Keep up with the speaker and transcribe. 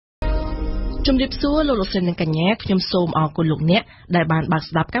ជំរាបសួរលោកលោកស្រីនិងកញ្ញាខ្ញុំសូមអរគុណលោកអ្នកដែលបានបើក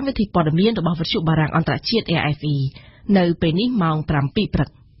ស្ដាប់កម្មវិធីព័ត៌មានរបស់វិទ្យុបារាំងអន្តរជាតិ RFI នៅពេលនេះម៉ោង 7 ព្រឹក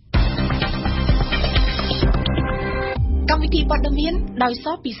កម្មវិធីព័ត៌មានដោយស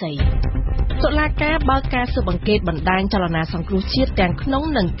ពិសីតុលាការបើកការស៊ើបអង្កេតបណ្ដាញចលនាសង្គ្រោះជាតិទាំងក្នុង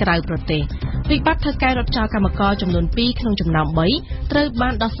និងក្រៅប្រទេសវិបត្តិធ្វើការរត់ចោលកម្មករចំនួន2ក្នុងចំណោម3ត្រូវបា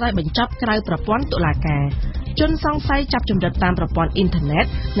នដោះស្រាយបញ្ចប់ក្រៅប្រព័ន្ធតុលាការជនសង្ស័យចាប់ចម្រិតតាមប្រព័ន្ធអ៊ីនធឺណិត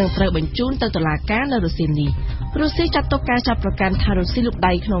និងត្រូវបញ្ជូនទៅតុលាការនៅរុស្ស៊ីនេះរុស្ស៊ីចាត់ទុកការចាប់ប្រកាន់ថារុស្ស៊ីលុប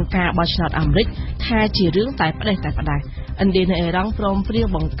ដៃក្នុងការបោះឆ្នោតអាមេរិកថាជារឿងតែផ្ដេសតែផ្ដាស់ឥណ្ឌានិងអ៊ីរ៉ង់ព្រមព្រៀង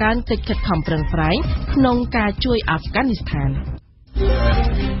បង្កើនកិច្ចខិតខំប្រឹងប្រែងក្នុងការជួយអាហ្វហ្គានីស្ថាន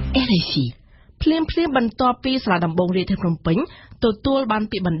RFI ភ្លាមបន្ទាប់ពីសាលាដំបងរាជធានីភ្នំពេញទទួលបាន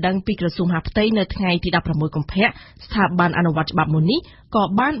ពាក្យបណ្ដឹងពីក្រសួងមហាផ្ទៃនៅថ្ងៃទី16កុម្ភៈស្ថាប័នអនុវត្តច្បាប់មួយនេះក៏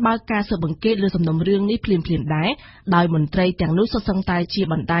បានបើកការស៊ើបអង្កេតលើសំណុំរឿងនេះភ្លាមដែរដោយមន្ត្រីទាំងនោះសុទ្ធសឹងតែជា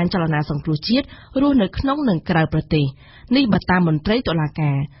បណ្ដាញចលនាសង្គ្រោះជាតិរស់នៅក្នុងនិងក្រៅប្រទេសនេះបើតាមមន្ត្រីតុលា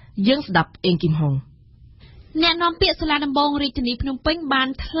ការយើងស្ដាប់អេងគីមហុងអ្នកនាំពាក្យសាលាដំបងរាជធានីភ្នំពេញបាន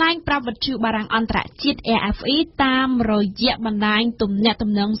ថ្លែងប្រាប់វិទ្យុបារាំងអន្តរជាតិ RFI តាមរយៈបណ្ដាញទំនាក់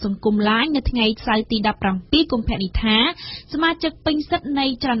ទំនងសង្គម LINE នៅថ្ងៃសៅរ៍ទី17កុម្ភៈនេះថាសមាជិកពេញសិទ្ធិនៃ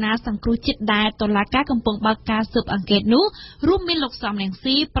ចលនាសង្គ្រោះជាតិដែលតុលាការកំពុងបើកការស៊ើបអង្កេតនោះរួមមានលោកសំរង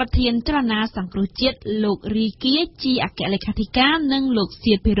ស៊ីប្រធានចលនាសង្គ្រោះជាតិលោករីគាជាអគ្គលេខាធិការនិងលោក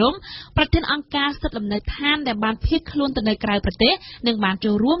សៀតភិរមប្រធានអង្គការសិទ្ធិលំនៅឋានដែលបានភៀសខ្លួនទៅនៅក្រៅប្រទេសនិងបាន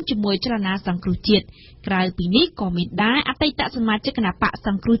ចូលរួមជាមួយចលនាសង្គ្រោះជាតិក្រៅពីនេះក៏មានដែរអតីតសមាជិកគណៈបកស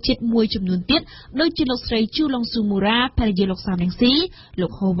ង្គ្រោះជាតិមួយចំនួនទៀតដូចជាលោកស្រីជូឡុងស៊ូមូរ៉ាភរិយាលោកសំរងស៊ីលោ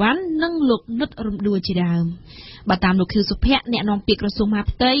កហូវ៉ាន់និងលោកនុតរំដួលជាដើមបើតាមលោកខៀវសុភ័ក្រអ្នកនាំពាក្យក្រសួងមហា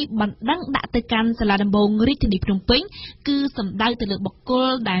ផ្ទៃបណ្ដឹងដាក់ទៅកាន់សាលាដំបងរាជធានីភ្នំពេញគឺសំដៅទៅលើបុគ្គល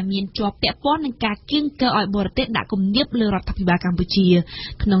ដែលមានជាប់ពាក់ព័ន្ធនឹងការគៀងគរឲ្យបរទេសដាក់គំនាបលើរដ្ឋាភិបាលកម្ពុជា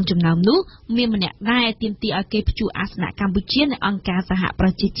ក្នុងចំណោមនោះមានម្នាក់ដែរទាមទារឲ្យគេព្យួរអាសនៈកម្ពុជានៅអង្គការសហប្រ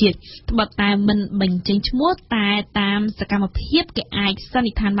ជាជាតិត្បិតតែមិនបញ្ចេញឈ្មោះតែតាមសកម្មភាពគេអាចសន្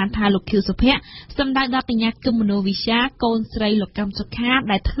និដ្ឋានបានថាលោកខៀវសុភ័ក្រសំដៅដល់កញ្ញាគឹមមនោវិជ្ជាកូនស្រីលោកកឹមសុខា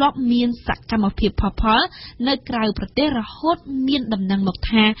ដែលធ្លាប់មានសកម្មភាពផផលនៅក្រៅប្រទេសរហូតមានដំណឹងមក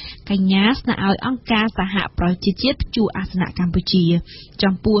ថាកញ្ញាស្នើឲ្យអង្គការសហប្រជាជាតិព្យួរអាសនៈកម្ពុជា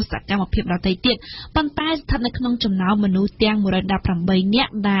ចំពោះសកម្មភាពដទៃទៀតប៉ុន្តែស្ថិតនៅក្នុងចំណោមមនុស្សទាំង118នា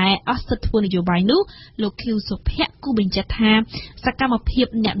ក់ដែលអស់សិទ្ធិធ្វើនយោបាយនោះលោកខៀវសុភ័ក្រគូបញ្ជាក់ថាសកម្មភាព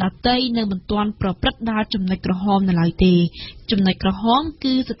អ្នកដទៃនៅមិនទាន់ប្រព្រឹត្តដល់ចំណុចក្រហមនៅឡើយទេចំណុចក្រហម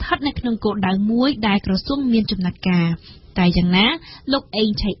គឺស្ថិតនៅក្នុងគោលដៅមួយដែលក្រសួងមានចំណាត់ការតែយ៉ាងណាលោកអេង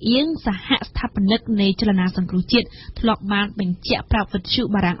ឆៃអៀងសហស្ថាបនិកនៃចលនាសង្គ្រោះជាតិធ្លាប់បានបញ្ជាក់ប្រាប់វិទ្យុ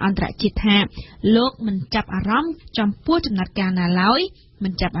បារាំងអន្តរជាតិថាលោកមិនចាប់អារម្មណ៍ចំពោះចំណាត់ការណាឡើយមិ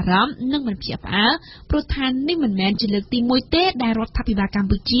នចាប់អារម្មណ៍និងមិនភ្ញាក់ផ្អើលព្រោះថានេះមិនមែនជាលើកទី1ទេដែលរដ្ឋាភិបាលកម្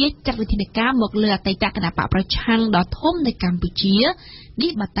ពុជាចាត់វិធានការមកលើអតីតគណៈបកប្រឆាំងដ៏ធំនៅកម្ពុជា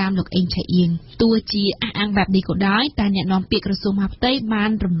នេះបើតាមលោកអេងឆៃអៀងទោះជាអះអាងបែបនេះក៏ដោយតែអ្នកនាំពាក្យក្រសួងមហាផ្ទៃបា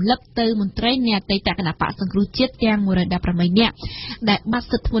នរំលឹកទៅមន្ត្រីនៃអតីតគណៈបកសង្គ្រោះជាតិទាំង118នាក់ដែលបាត់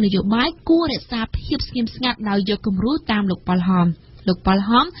សិទ្ធិធ្វើនយោបាយគួររក្សាភាពស្ងៀមស្ងាត់ដោយយកគំរូតាមលោកប៉ុលហំលោកប៉ុល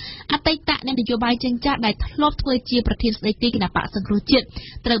ហំអតីតអ្នកនយោបាយចិញ្ចាស់ដែលធ្លាប់ធ្វើជាប្រធានស្ដីទីគណៈបកសង្គ្រោះជាតិ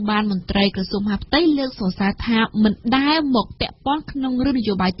ត្រូវបានមន្ត្រីក្រសួងមហាផ្ទៃលើកសរសើរថាមិនដែលមកពាក់ព័ន្ធក្នុងរឿងន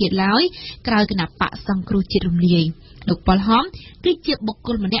យោបាយទៀតឡើយក្រៅគណៈបកសង្គ្រោះជាតិរំលាយលោកប៉ុលហំគឺជាបុគ្គ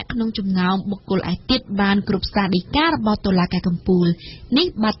លម្នាក់ក្នុងចំណោមបុគ្គលឯទៀតបានគ្រប់សាលដីការបស់តុលាការកំពូលនេះ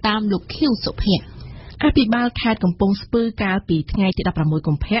បើតាមលោកខៀវសុភ័ក្រអភិបាលខេត្តកំពង់ស្ពឺកាលពីថ្ងៃទី16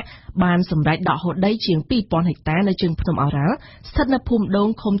កុម្ភៈបានសម្រេចដកហូតដីជាង 2000 ហិកតានៅជើងភ្នំឱរ៉ាល់ស្ថិតនៅភូមិដូង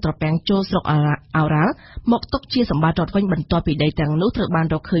ឃុំត្រពាំងចូលស្រុកឱរ៉ាល់មកទុកជាសម្បត្តិរដ្ឋវិញបន្ទាប់ពីដីទាំងនោះត្រូវបាន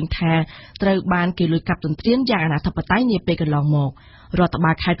រកឃើញថាត្រូវបានគេលួចកាប់ទន្ទ្រានយ៉ាងអនាធិបតេយ្យនាពេលកន្លងមករដ្ឋ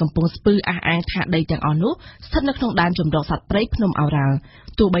បាលខេត្តកំពង់ស្ពឺអះអាងថាដីទាំងអស់នោះស្ថិតនៅក្នុងដែនជម្រកសត្វព្រៃភ្នំឱរ៉ាល់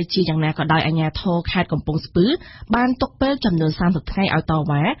ទោះបីជាយ៉ាងណាក៏ដោយអាជ្ញាធរខេត្តកំពង់ស្ពឺបានទុកពេលចំនួន30ថ្ងៃឲ្យត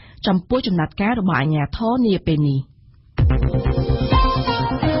វ៉ាចំពោះចំណាត់ការរបស់អាជ្ញាធរនាពេលនេះ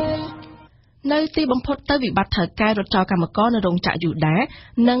នៅទីបំផុតទៅវិបត្តិថៅកែរត់ចោលកម្មករនៅរោងចក្រយូដា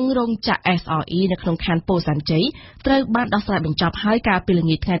និងរោងចក្រ SRE នៅក្នុងខណ្ឌពោធិ៍សែនជ័យត្រូវបានដោះស្រាយបញ្ចប់ហើយកាលពីល្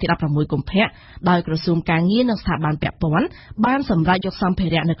ងាចថ្ងៃទី16កុម្ភៈដោយក្រសួងការងារនិងស្ថាប័នពាក់ព័ន្ធបានសម្រេចយកសម្ភា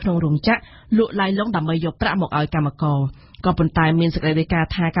រៈនៅក្នុងរោងចក្រលក់ឡាយឡុងដើម្បីយកប្រាក់មកឲ្យកម្មករក៏ប៉ុន្តែមានសេចក្តីរាយការណ៍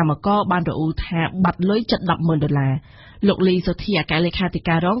ថាកម្មករបានរអ៊ូថាបាត់លុយជិត$10,000លោកលីសុធីអគ្គលេខាធិ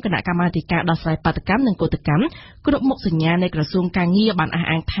ការរងគណៈកម្មាធិការដោះស្រាយបាតុកម្មនិងកោតកម្មគ្រប់មុខសញ្ញានៃក្រសួងការងារបានអះ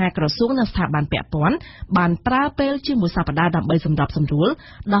អាងថាក្រសួងនិងស្ថាប័នពាក់ព័ន្ធបានប្រើពេលជាមួយសប្តាហ៍ដើម្បីសម្របសម្រួល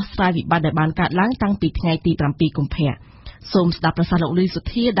ដោះស្រាយវិបត្តិដែលបានកើតឡើងតាំងពីថ្ងៃទី7កុម្ភៈសូមស្ដាប់ប្រសាសន៍លោកលីសុ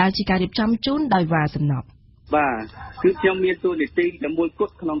ធីដែលជាការរៀបចំជូនដោយវ៉ាសំណប់ បាទគឺខ្ញុំមានទូនីតិជាមួយគ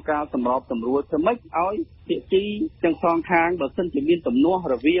ត់ក្នុងការសម្របសម្រួលធ្វើម៉េចឲ្យភាគីទាំងសងខាងបើសិនជាមានទំនាស់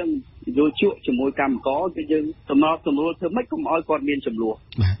រវាងយោជកជាមួយកម្មករគឺយើងសម្របសម្រួលធ្វើម៉េចកុំឲ្យគាត់មានចំនួន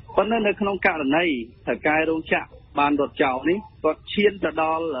ប៉ុន្តែនៅក្នុងករណីថៅកែរោងចក្របានរត់ចោលនេះគាត់ឈានទៅដ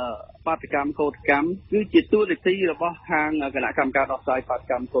ល់បាតកម្មកោតកម្មគឺជាទូនីតិរបស់ខាងគណៈកម្មការដោះស្រាយបាត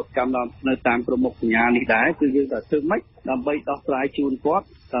កម្មកោតកម្មនៅតាមក្រុមមុខសញ្ញានេះដែរគឺយើងត្រូវធ្វើម៉េចដើម្បីដោះស្រាយជូនគាត់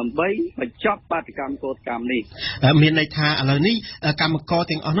ដើម្បីបញ្ចប់បាតកម្មកោតកម្មនេះមានន័យថាឥឡូវនេះកម្មករ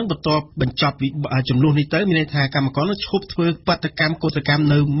ទាំងអស់ហ្នឹងបន្ទាប់បញ្ចប់ចំនួននេះទៅមានន័យថាកម្មករនឹងឈប់ធ្វើបាតកម្មកោតកម្ម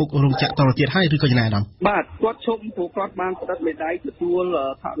នៅមុខរោងចក្រតទៅទៀតហើយឬក៏យ៉ាងណាដល់បាទគាត់ឈប់ព្រោះគាត់បានផ្តិតមេដៃទទួល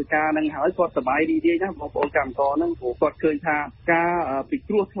ថវិកានឹងហើយគាត់សប្បាយរីករាយណាស់បងប្អូនកម្មករហ្នឹងព្រោះគាត់ឃើញថាការពិ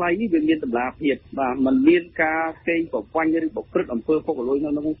គ្រោះថ្លៃនេះវាមានតម្លាភាពបាទมันមានការកេងប្រវ័ញ្ចឬប្រព្រឹត្តអំពើពុករលួយនៅ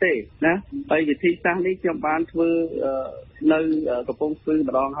ក្នុងទេណាហើយវិធីសាស្ត្រនេះខ្ញុំបានធ្វើនៅកំពង់ស្ពឺ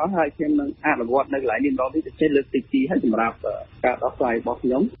ម្ដងហើយខ្ញុំនឹងអនុវត្តនៅកន្លែងនេះម្ដងទៀតជាលើកទី2ហើយសម្រាប់ការដោះស្រាយរបស់ខ្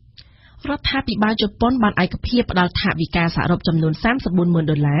ញុំរដ្ឋាភិបាលជប៉ុនបានឯកភាពផ្ដល់ថវិកាសរុបចំនួន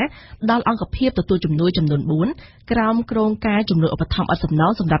$34,000,000ដល់អង្គភាពទទួលជំនួយចំនួន4ក្រោមគ្រោងការជំនួយឧបត្ថម្ភឥតសំណ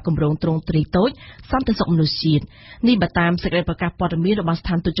ងសម្រាប់គម្រោងទ្រង់ទ្រាយតូចសន្តិសុខមនុស្សជាតិនេះបើតាមសេចក្តីប្រកាសព័ត៌មានរបស់ស្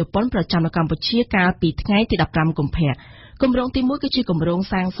ថានទូតជប៉ុនប្រចាំនៅកម្ពុជាកាលពីថ្ងៃទី15កុម្ភៈគម្រោងទី1គឺជាគម្រោង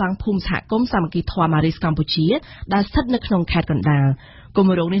សាងសង់ភូមិសហគមន៍សាមគ្គីធម៌ម៉ារីសកម្ពុជាដែលស្ថិតនៅក្នុងខេត្តកណ្ដាលគ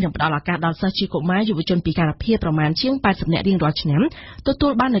ម្រោងនេះនឹងផ្ដល់ឱកាសដល់សិស្សជាកុមារយុវជនពិការភាពប្រមាណជាង80នាក់រៀងរាល់ឆ្នាំទទួ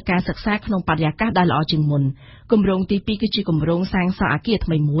លបាននូវការសិក្សាក្នុងបរិយាកាសដែលល្អជាងមុនគម្រោងទី2គឺជាគម្រោងសាងសង់អគារថ្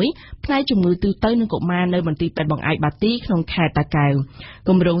មីមួយផ្នែកជំងឺទូទៅនឹងកុមារនៅមន្ទីរពេទ្យបង្អែកបាទីក្នុងខេត្តតាកែវគ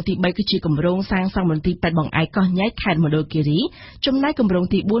ម្រោងទី3គឺជាគម្រោងសាងសង់មន្ទីរពេទ្យបង្អែកកោះញែកខេត្តមណ្ឌលគិរីចំណែកគម្រោង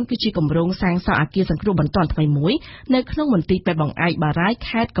ទី4គឺជាគម្រោងសាងសង់អគារសង្គ្រោះបន្ទាន់ថ្មីមួយនៅក្នុងមន្ទីរពេទ្យបង្អែកបារាយ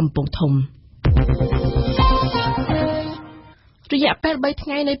ខេត្តកំពង់ធំរយៈពេល3ថ្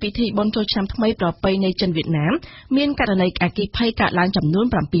ងៃនៃពិធីបុណ្យចូលឆ្នាំថ្មីប្រពៃណីចិនវៀតណាមមានករណីអគ្គិភ័យកើតឡើងចំនួន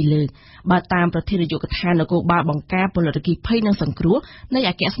7លើកបើតាមប្រធាននាយកដ្ឋាននគរបាលបង្ការពលរដ្ឋអគ្គិភ័យនិងសង្គ្រោះនៃ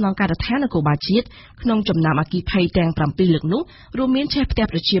អគ្គស្នងការដ្ឋាននគរបាលជាតិក្នុងចំណោមអគ្គិភ័យទាំង7លើកនោះរួមមានឆេះផ្ទះ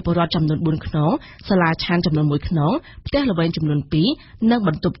ប្រជាពលរដ្ឋចំនួន4ខ្នងសាលាឆានចំនួន1ខ្នងផ្ទះល្វែងចំនួន2និងប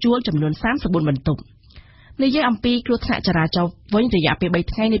ន្ទប់ជួលចំនួន34បន្ទប់និយាយអំពីគ្រោះថ្នាក់ចរាចរណ៍វិញរយៈពេល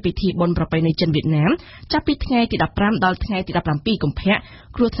3ថ្ងៃនៃពិធីបុណ្យប្រពៃណីចិនវៀតណាមចាប់ពីថ្ងៃទី15ដល់ថ្ងៃទី17កុម្ភៈ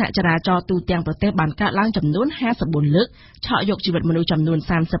គ្រោះថ្នាក់ចរាចរណ៍ទូទាំងប្រទេសបានកើតឡើងចំនួន54លើកឆក់យកជីវិតមនុស្សចំនួន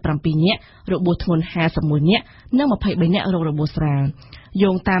37នាក់របួសធ្ងន់51នាក់និង23នាក់រងរបួសស្រាលយោ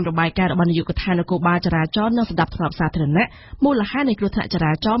ងតាមរបាយការណ៍របស់នាយកដ្ឋាននគរបាលចរាចរណ៍និងសណ្ដាប់ធ្នាប់សាធារណៈមូលហេតុនៃគ្រោះថ្នាក់ច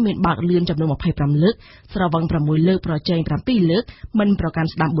រាចរណ៍មានបើកលឿនចំនួន25លើកស្រវឹង6លើកប្រជែង7លើកមិនប្រកាន់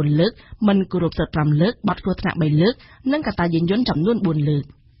ស្ដាំ4លើកមិនគោរពសិទ្ធិ5លើកបាត់គ្រោះថ្នាក់3លើកនិងកត្តាយានយន្តចំនួន4លើក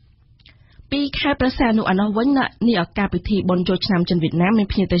ពីខេត្តព្រះសីហនុឯណោះវិញនេះឱកាសពិធីបុណ្យចូលឆ្នាំចិនវៀតណាមមាន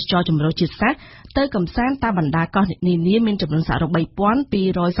ភ្ញៀវទេសចរចម្រុះជាតិសាសន៍ទៅកំសាន្តតាមបណ្ដាកោះនានាមានចំនួនសរុប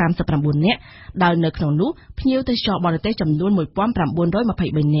3239នាក់ដោយនៅក្នុងនោះភ្ញៀវទេសចរបរទេសចំនួន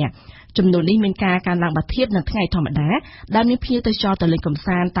1923នាក់ចំនួននេះមានការកើនឡើងបើធៀបនឹងថ្ងៃធម្មតាដែលមានភ្ញៀវទេសចរទៅលេងកំ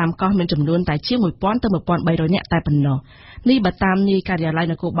សាន្តតាមកោះមានចំនួនតែជាង1000ទៅ1300នាក់តែប៉ុណ្ណោះនេះបើតាមនាយការិយាល័យ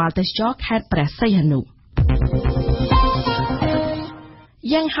នគរបាលទេសចរខេត្តព្រះសីហនុ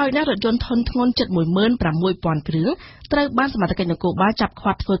យ៉ាងហោចណាស់រថយន្តធុនធ្ងន់ជិត16,000គ្រឿងត្រូវបានសមត្ថកិច្ចនគរបាលចាប់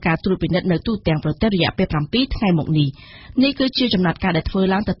ឃាត់ធ្វើការត្រួតពិនិត្យនៅទូទាំងប្រទេសរយៈពេល7ថ្ងៃមកនេះគឺជាចំណាត់ការដែលធ្វើ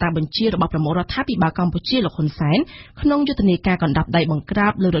ឡើងទៅតាមបញ្ជារបស់ប្រមុខរដ្ឋាភិបាលកម្ពុជាលោកហ៊ុនសែនក្នុងយុទ្ធនាការកណ្ដាប់ដៃបង្ក្រា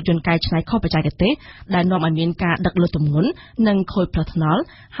បលើរថយន្តកែច្នៃខុសបច្ចេកទេសដែលនាំឲ្យមានការដឹកលើទម្ងន់និងខូចផ្លូវថ្នល់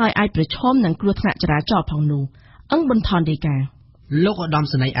ហើយអាចប្រឈមនឹងគ្រោះថ្នាក់ចរាចរណ៍ផងនោះបន្ថនដីកាលោកឧត្តម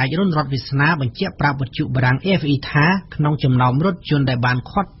សេនីយ៍ឯករុនរដ្ឋវាសនាបញ្ជាក់ប្រាប់វិទ្យុបារាំង RFI ថាក្នុងចំណោមរថយន្តដែលបាន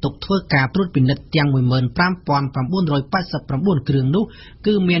ឃាត់ទុកធ្វើការត្រួតពិនិត្យទាំង 15,989 គ្រឿងនោះ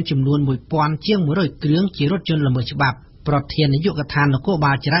គឺមានចំនួន 1,000 ជាង 100 គ្រឿងជារថយន្តល្មើសច្បាប់ប្រធាននាយកដ្ឋាននគរ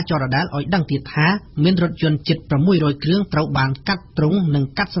បាលចរាចរណ៍ដដែលឲ្យដឹងទៀតថាមានរថយន្តជិត600គ្រឿងត្រូវបានកាត់ទ្រុងនិង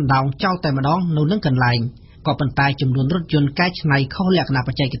កាត់សណ្ដោងចោលតែម្ដងនៅនឹងកន្លែងក៏ប៉ុន្តែចំនួនរថយន្តកែច្នៃខុសលក្ខណៈប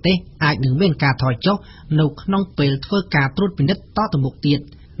ច្ចេកទេសអាចនឹងមានការថយចុះនៅក្នុងពេលធ្វើការត្រួតពិនិត្យតទៅមុខទៀត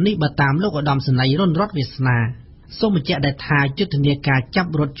នេះបើតាមលោកឧត្តមសេនីយ៍រុនរដ្ឋវាសនាសូមបញ្ជាក់ដែរថាយុទ្ធនាការចាប់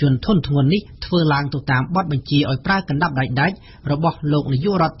រថយន្តធុនធ្ងន់នេះធ្វើឡើងទៅតាមបទបញ្ជាឲ្យប្រើកណ្ដាប់ដៃដាច់របស់លោកនាយ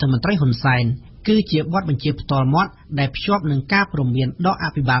ករដ្ឋមន្ត្រីហ៊ុនសែនគឺជាបទបញ្ជាផ្ទាល់មាត់ដែលភ្ជាប់នឹងការព្រមានដកអ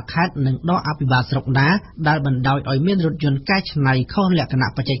ភិបាលខេត្តនិងដកអភិបាលស្រុកណាដែលបណ្ដោយឲ្យមានរថយន្តកែច្នៃខុសលក្ខណៈ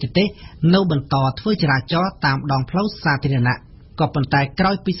បច្ចេកទេសនៅបន្តធ្វើចរាចរណ៍តាមដងផ្លូវសាធារណៈក៏ប៉ុន្តែក្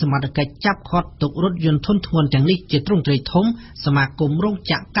រោយពីសមត្ថកិច្ចចាប់ឃាត់ទុករថយន្តធុនធ្ងន់ទាំងនេះជាទ្រង់ទ្រាយធំសមាគមរោង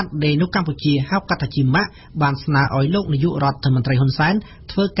ចក្រកាត់ដេរនៅកម្ពុជាហៅកាត់ថាជាម៉ាក់បានស្នើឲ្យលោកនាយករដ្ឋមន្ត្រីហ៊ុនសែន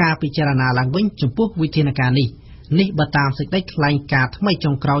ធ្វើការពិចារណាឡើងវិញចំពោះវិធានការនេះបើតាមសេចក្តីថ្លែងការណ៍ថ្មី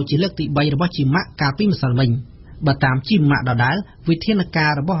ចុងក្រោយជាលើកទី3របស់ជាម៉ាក់កាលពីម្សិលមិញ បើតាមជីម៉ាក់ដដែលវិធានកា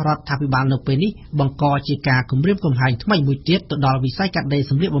ររបស់រដ្ឋាភិបាលនៅពេលនេះបង្កជាការគំរាមកំហែងថ្មីមួយទៀតទៅដល់វិស័យកាត់ដេរ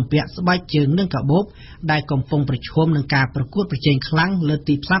សម្លៀកបំពាក់ស្បែកជើងនិងកាបូបដែលកំពុងប្រឈមនឹងការប្រកួតប្រជែងខ្លាំងលើ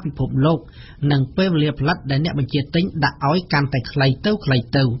ទីផ្សារពិភពលោកនិងពេលវេលាផលិតដែលអ្នកបញ្ជាទិញដាក់ឲ្យកាន់តែខ្លី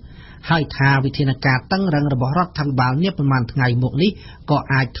ទៅហើយថាវិធានការតឹងរឹងរបស់រដ្ឋាភិបាលនាប្រមាណថ្ងៃមកនេះក៏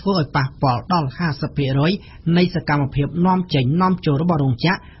អាចធ្វើឲ្យប៉ះពាល់ដល់ 50% នៃសកម្មភាពនាំចេញនាំចូលរបស់រោងច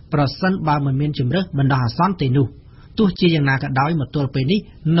ក្រប្រសិនបើមិនមានជំរើសបណ្ដោះអាសន្នទេនោះទោះជាយ៉ាងណាក៏ដោយមកទល់ពេលនេះ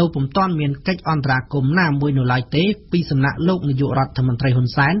នៅពុំទាន់មានកិច្ចអន្តរាគមន៍ណាមួយនៅឡើយទេពីសំណាក់លោកនាយករដ្ឋមន្ត្រីហ៊ុន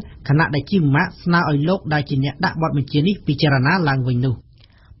សែនខណៈដែលជីម៉ាក់ស្នើឲ្យលោកដែលជាអ្នកដាក់បទបញ្ជានេះពិចារណាឡើងវិញនោះ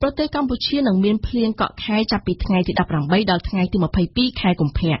ប្រទេសកម្ពុជានឹងមានភ្លៀងកក់ខែចាប់ពីថ្ងៃទី18ដល់ថ្ងៃទី22ខែកុ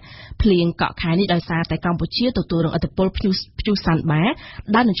ម្ភៈភ្លៀងកក់ខែនេះដោយសារតែកម្ពុជាទទួលរងឥទ្ធិពលព្យុះសាន់បា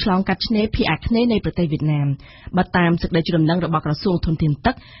ដែលនឹងឆ្លងកាត់ឆ្នេរភាគអាគ្នេយ៍នៃប្រទេសវៀតណាមបើតាមសេចក្តីជំនុំរបស់ក្រសួងធនធាន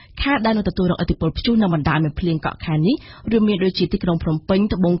ទឹកខេត្តដែលនឹងទទួលរងឥទ្ធិពលព្យុះនឹងបណ្ដាលឲ្យភ្លៀងកក់ខែនេះរួមមានដូចជាទីក្រុងភ្នំពេញ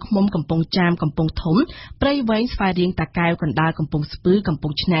ត្បូងឃ្មុំកំពង់ចាមកំពង់ធំព្រៃវែងស្វាយរៀងតាកែវកណ្ដាលកំពង់ស្ពឺកំព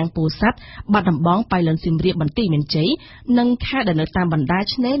ង់ឆ្នាំងពោធិ៍សាត់បាត់ដំបងប៉ៃលិនសៀមរាបបន្ទាយមានជ័យនិងខេត្តដែលនៅតាមបណ្ដា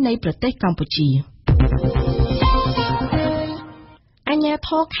ឆ្នេរនៃប្រទេសកម្ពុជាអាជ្ញាធ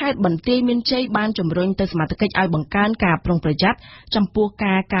រខេត្តបន្ទាយមានជ័យបានជំរុញទៅសមត្ថកិច្ចឲ្យបង្កើនការប្រុងប្រយ័ត្នចំពោះ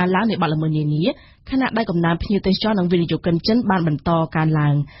ការឡើងនៃបទល្មើសនានាខណៈដែលកំណើនភ្ញៀវទេសចរនិងវិនិយោគិនចិនបានបន្តកើនឡើ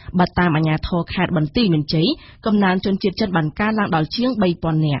ងបើតាមអាជ្ញាធរខេត្តបន្ទាយមានជ័យកំណើនជនជាតិចិនបានកើនឡើងដល់ជាង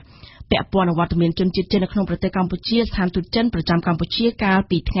 3,000 នាក់ពាក់ព័ន្ធនឹងវត្តមានជនជាតិចិននៅក្នុងប្រទេសកម្ពុជាស្ថានទូតចិនប្រចាំកម្ពុជាកាល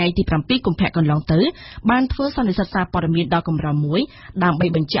ពីថ្ងៃទី7កុម្ភៈកន្លងទៅបានធ្វើសន្និសីទសារព័ត៌មានដ៏កម្រមួយដើម្បី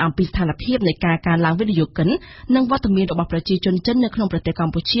បញ្ជាក់អំពីស្ថានភាពនៃការកើនឡើងវិនិយោគិននិងវត្តមានរបស់ប្រជាជនចិននៅក្នុងប្រទេសក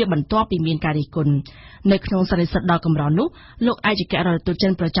ម្ពុជាបន្ទាប់ពីមានការរិះគន់នៅក្នុងសន្និសីទដ៏កម្រនោះលោកឯកអគ្គរដ្ឋទូតចិ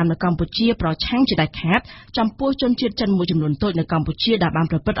នប្រចាំនៅកម្ពុជាប្រឆាំងជាដាច់ខាតចំពោះជនជាតិចិនមួយចំនួនតូចនៅកម្ពុជាដែលបាន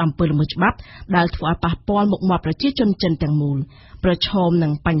ប្រព្រឹត្តអំពើល្មើសច្បាប់ដែលធ្វើឲ្យប៉ះពាល់មុខមាត់ប្រជាជនចិនទាំងមូលប្រឈមនឹ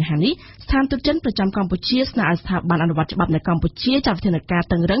ងបញ្ហានេះស្ថានទូតចិនប្រចាំកម្ពុជាស្នើឲ្យស្ថាប័នអនុវត្តច្បាប់នៅកម្ពុជាចាត់វិធានការ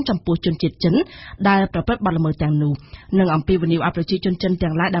តឹងរ៉ឹងចំពោះជនជាតិចិនដែលប្រព្រឹត្តបទល្មើសទាំងនោះនិងអំពីវិនិយោគឲ្យប្រជាជនចិន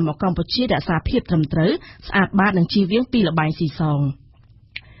ទាំងឡាយដែលមកកម្ពុជារក្សាភាពត្រឹមត្រូវស្អាតបាតនិងជៀសវាងពីល្បែងស៊ីសង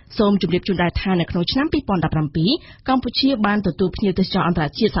សូមជម្រាបជូនដែរថានៅក្នុងឆ្នាំ2017កម្ពុជាបានទទួលភ្ញៀវទេសចរអន្តរ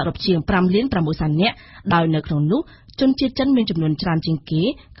ជាតិសរុបជាង 5 លាន 6 សែននាក់ដោយនៅក្នុងនោះជនជាតិចិនមានចំនួនច្រើនជាងគេ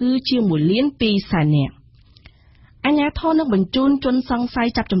គឺជាង 1 លាន 2 សែននាក់អាជ្ញាធរនឹងបញ្ជូនជនសង្ស័យ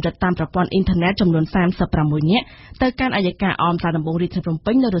ចាប់ចម្រិតតាមប្រព័ន្ធអ៊ីនធឺណិតចំនួន36នាក់ទៅកាន់អัยការអមសាលដំបងរាជធានីភ្នំ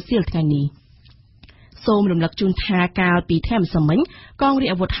ពេញនៅរសៀលថ្ងៃនេះសូមរំលឹកជូនថាកាលពីថ្ងៃម្សិលមិញកងរាជ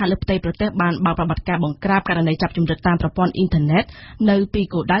អាវុធហត្ថលើផ្ទៃប្រទេសបានបើកប្រតិបត្តិការបង្ក្រាបករណីចាប់ចម្រិតតាមប្រព័ន្ធអ៊ីនធឺណិតនៅពីរ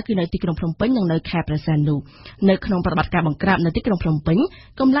គោលដៅគឺនៅទីក្រុងភ្នំពេញនិងនៅខេត្តព្រះសីហនុនៅក្នុងប្រតិបត្តិការបង្ក្រាបនៅទីក្រុងភ្នំពេញ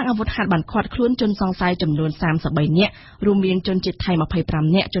កម្លាំងអាវុធហត្ថបានឃាត់ខ្លួនជនសង្ស័យចំនួន33នាក់រួមមានជនជាតិថៃ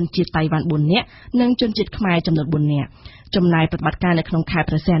25នាក់ជនជាតិតៃវ៉ាន់4នាក់និងជនជាតិខ្មែរចំនួន4នាក់ចំណែកប្រតិបត្តិការនៅក្នុងខេត្ត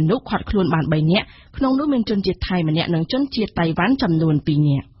ព្រះសីហនុឃាត់ខ្លួនបាន3នាក់ក្នុងនោះមានជនជាតិថៃម្នាក់និងជនជាតិតៃវ៉ាន់ចំនួន2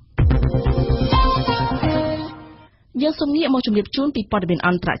នាក់យើងសូមងាកមកជម្រាបជូនពីព័ត៌មានអ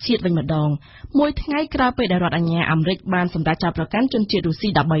ន្តរជាតិវិញម្ដងមួយថ្ងៃក្រោយពេលដែលរដ្ឋអាជ្ញាអាមេរិកបានសម្រេចចោទប្រកាន់ជនជាតិរុស្ស៊ី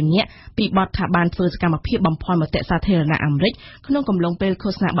13នាក់ពីបទថាបានធ្វើសកម្មភាពបំភាន់មតិសាធារណៈអាមេរិកក្នុងកំឡុងពេលឃោ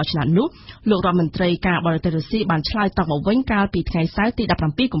សនាបោះឆ្នោតនោះលោករដ្ឋមន្ត្រីការបរទេសរុស្ស៊ីបានឆ្លើយតបមកវិញកាលពីថ្ងៃសៅរ៍ទី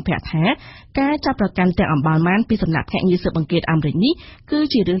17កុម្ភៈថាការចាប់ប្រកាន់ទាំងអំបាលម៉ានពីសំណាក់ភ្នាក់ងារស៊ើបអង្កេតអាមេរិកនេះគឺ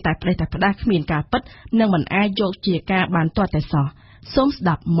ជារឿងតែផ្ដេសតែផ្ដាសគ្មានការពិតនិងមិនអាចយកជាការបានទាល់តែសោះសូមស្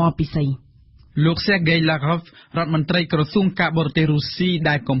ដាប់មកពីសីលោក Sergei Lavrov រដ្ឋមន្ត្រីក្រសួងការបរទេសរុស្ស៊ី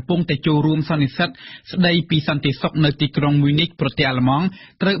ដែលកំពុងតែចូលរួមសន្និសីទស្ដីពីសន្តិសុខនៅទីក្រុងមូនីកប្រទេសអាល្លឺម៉ង់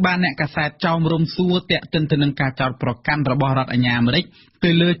ត្រូវបានអ្នកកាសែតចោមរំសួរទាក់ទិនទៅនឹងការចោទប្រកាន់របស់រដ្ឋអាជ្ញាអាមេរិក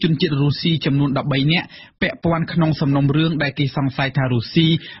ទៅលើជនជាតិរុស្ស៊ីចំនួន13នាក់ពាក់ព័ន្ធក្នុងសំណុំរឿងដែលគេសង្ស័យថារុស្ស៊ី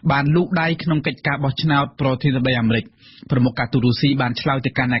បានលូកដៃក្នុងកិច្ចការបោះឆ្នោតប្រធានាធិបតីអាមេរិកប្រមុខការទូតរុស្ស៊ីបានឆ្លើយ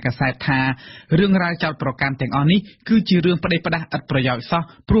ទៅកាន់អ្នកកាសែតថារឿងរ៉ាវចោទប្រកាន់ទាំងអស់នេះគឺជារឿងផ្ដេសផ្ដាសឥតប្រយោជន៍សោះ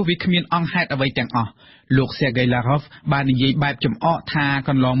ព្រោះវាគ្មានអង្គហេតុអ្វីទាំងអស់លោក Sergei Lavrov បាននិយាយបែបចំអកថាក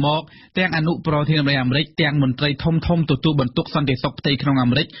ន្លងមកទាំងអនុប្រធានាធិបតីអាមេរិកទាំងមន្ត្រីធំទទួលបន្ទុកសន្តិសុខផ្ទៃក្នុងអា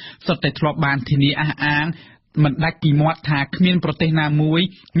មេរិកសុទ្ធតែធ្លាប់បានធានាអះអាងមិនដាច់ពីមាត់ថាគ្មានប្រទេសណាមួយ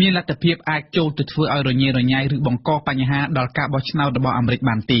មានលទ្ធភាពអាចចូលទៅធ្វើឲ្យរញ៉េរញ៉ៃឬបង្កបញ្ហាដល់ការបោះឆ្នោតរបស់អាមេរិក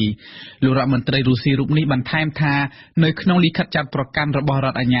បានទេលោករដ្ឋមន្ត្រីរុស្ស៊ីរូបនេះបន្ថែមថានៅក្នុងលិខិតចាត់ប្រកាន់របស់រ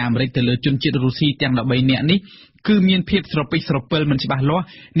ដ្ឋអាជ្ញាអាមេរិកទៅលើជនជាតិរុស្ស៊ីទាំង13នាក់នេះគឺមានភាពស្រពិចស្រពិលមិនច្បាស់លាស់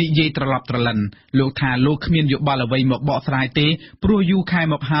និយាយត្រឡប់ត្រលិនលោកថាលោកគ្មានយោបល់អ្វីមកបកស្រាយទេព្រោះយូរខែ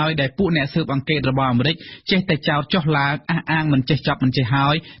មកហើយដែលពួកអ្នកស៊ើបអង្កេតរបស់អាមេរិកចេះតែចោទចុះឡើងអះអាងមិនចេះចប់មិនចេះហើ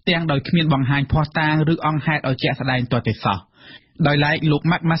យទាំងដោយគ្មានបង្ហាញភស្តុតាងឬអង្គហេតុឲ្យជាក់ស្ដែងទាល់តែសោះដោយឡែកលោក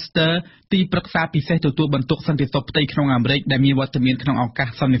McMaster ទីប្រឹក្សាពិសេសទទួលបន្ទុកសន្តិសុខផ្ទៃក្នុងអាមេរិកដែលមានវត្តមានក្នុងឱកាស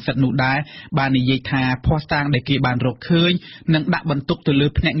សន្និសីទនោះដែរបាននិយាយថាភស្តុតាងដែលគេបានរកឃើញនិងដាក់បន្ទុកទៅលើ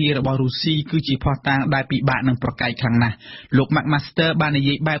ភ្នាក់ងាររបស់រុស្ស៊ីគឺជាភស្តុតាងដែលពិបាកនឹងប្រកែកខ្លាំងណាស់លោក McMaster បាននិ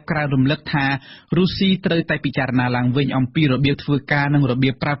យាយបែបក្រៅរំលឹកថារុស្ស៊ីត្រូវតែពិចារណាឡើងវិញអំពីរបៀបធ្វើការនិងរបៀ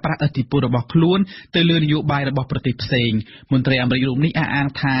បប្រើប្រាស់ឥទ្ធិពលរបស់ខ្លួនទៅលើនយោបាយរបស់ប្រទេសផ្សេងមន្ត្រីអាមេរិករូបនេះអះអាង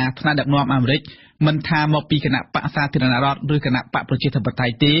ថាថ្នាក់ដឹកនាំអាមេរិកមិនថាមកពីគណៈបកសាធារណរដ្ឋឬគណៈបកប្រជាធិបតេ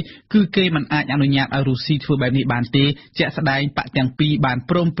យ្យទេគឺគេមិនអាចអនុញ្ញាតឲ្យរុស្ស៊ីធ្វើបែបនេះបានទេជាក់ស្ដែងបកទាំងពីរបាន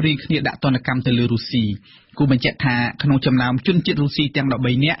ព្រមព្រៀងគ្នាដាក់ទណ្ឌកម្មទៅលើរុស្ស៊ីគូបញ្ជាក់ថាក្នុងចំណោមជនជាតិរុស្ស៊ីទាំង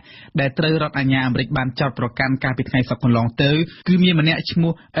13នាក់ដែលត្រូវរដ្ឋអាជ្ញាអាមេរិកបានចោទប្រកាន់កាលពីថ្ងៃសុក្រកន្លងទៅគឺមានម្នាក់ឈ្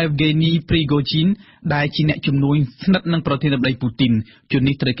មោះ Evgeny Prigozhin ដែលជាអ្នកជំនួយស្និទ្ធនឹងប្រធានាធិបតីពូទីនជន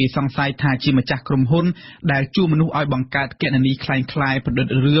នេះត្រូវគេសង្ស័យថាជាម្ចាស់ក្រុមហ៊ុនដែលជួមនុស្សឲ្យបង្កើតគណនីคล้ายៗប្រឌិត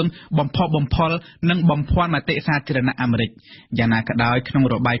រឿងបំផុសបំផុលនិងបំភាន់មតិសាធារណៈអាមេរិកយ៉ាងណាក៏ដោយក្នុង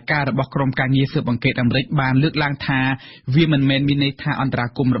របាយការណ៍របស់ក្រុមការងារស៊ើបអង្កេតអាមេរិកបានលើកឡើងថាវាមិនមែនមានន័យថាអន្តរា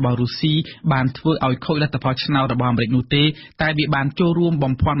គមន៍របស់រុស្ស៊ីបានធ្វើឲ្យខូចលទ្ធផលឆ្នោតរបស់អាមេរិកនោះទេតែវាបានចូលរួម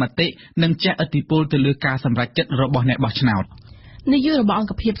បំភាន់មតិនិងជះឥទ្ធិពលទៅលើការសម្រេចចិត្តរបស់អ្នកបោះឆ្នោតនាយករបស់អង្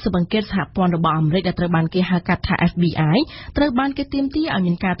គភាពស៊ើបអង្កេតសហព័ន្ធរបស់អាមេរិកដែលត្រូវបានគេហៅកាត់ថា FBI ត្រូវបានគេទាមទារឲ្យ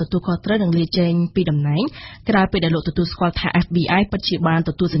មានការទទួលខុសត្រូវនិងលាចេញពីតំណែងក្រោយពេលដែលលោកទទួលស្គាល់ថា FBI ពិតជាបាន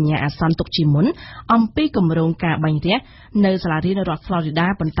ទទួលសញ្ញាអាសន្នទុកជាមុនអំពីគម្រោងការបាញ់រះនៅសាលារៀននៅរដ្ឋ Florida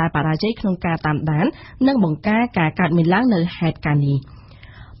ប៉ុន្តែបរាជ័យក្នុងការតាមដាននិងបង្ការការកើតមានឡើងនៅហេតុការណ៍នេះ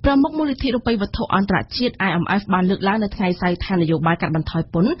ប្រមុខមូលនិធិរូបិយវត្ថុអន្តរជាតិ IMF បានលើកឡើងនៅថ្ងៃសៅរ៍ថានយោបាយកាត់បន្ថយ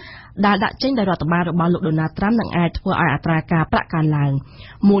ពន្ធដែលដាក់ចេញដោយរដ្ឋបាលរបស់លោក Donald Trump នឹងអាចធ្វើឲ្យអត្រាការប្រាក់កើនឡើង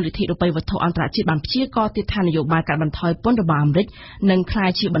មូលនិធិរូបិយវត្ថុអន្តរជាតិបានព្យាករណ៍ទៀតថានយោបាយកាត់បន្ថយពន្ធរបស់អាមេរិកនឹងក្លា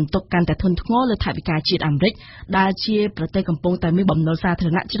យជាបន្ទុកកាន់តែធ្ងន់ធ្ងរលើថវិកាជាតិអាមេរិកដែលជាប្រទេសកំពុងតែមានបំណុលសាធារ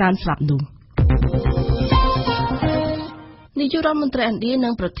ណៈច្រើនស្រាប់នោះនាយករដ្ឋមន្ត្រីឥណ្ឌានិ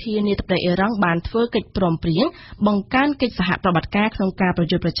ងប្រធានាធិបតីអ៊ីរ៉ង់បានធ្វើកិច្ចព្រមព្រៀងបង្កើនកិច្ចសហប្រតិបត្តិការក្នុងការប្រ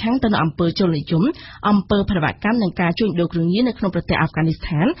យុទ្ធប្រឆាំងទៅនឹងអំពើជននិយមអំពើភេរវកម្មនិងការជួញដូរគ្រឿងញៀននៅក្នុងប្រទេសអាហ្វហ្គានីស្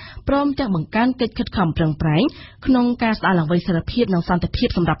ថានព្រមទាំងបង្កើនកិច្ចខិតខំប្រឹងប្រែងក្នុងការស្ដារឡើងវិញសេរីភាពនិងសន្តិភាព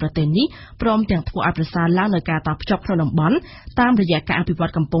សម្រាប់ប្រទេសនេះព្រមទាំងធ្វើឲ្យប្រសើរឡើងនូវការតភ្ជាប់ក្នុងតំបន់តាមរយៈការអភិវឌ្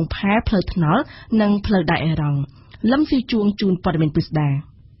ឍកំពង់ផែផ្លូវថ្នល់និងផ្លូវដែកអ៊ីរ៉ង់លឹមស៊ីជួងជូនព័ត៌មានពិស្ដា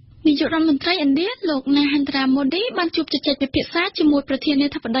នាយករដ្ឋមន្ត្រីឥណ្ឌាលោក Narendra Modi បានជួបជជែកពិភាក្សាជាមួយប្រធានា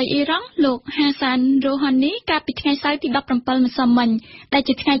ធិបតីអ៊ីរ៉ង់លោក Hassan Rouhani កាលពីថ្ងៃសៅរ៍ទី17ម្សិលមិញដែល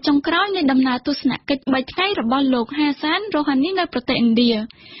ជាថ្ងៃចុងក្រោយនៃដំណើរទស្សនកិច្ច3ថ្ងៃរបស់លោក Hassan Rouhani នៅប្រទេសឥណ្ឌា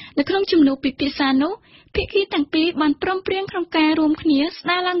នៅក្នុងជំនួបពិភាក្សានោះភាគីទាំងពីរបានព្រមព្រៀងក្នុងការរួមគ្នាស្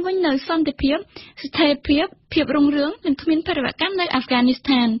ដារឡើងវិញនូវសន្តិភាពស្ថិរភាពភាពរុងរឿងនិងគ្មានភេរវកម្មនៅអាហ្វហ្គានីស្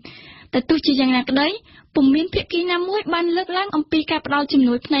ថានតែទោះជាយ៉ាងណាក្តីពុំមានភាគីណាមួយបានលើកឡើងអំពីការផ្តល់ជំ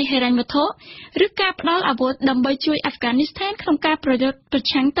នួយផ្នែកហិរញ្ញវត្ថុឬការផ្តល់អាវុធដើម្បីជួយអាហ្វហ្គានីស្ថានក្នុងការប្រយុទ្ធប្រ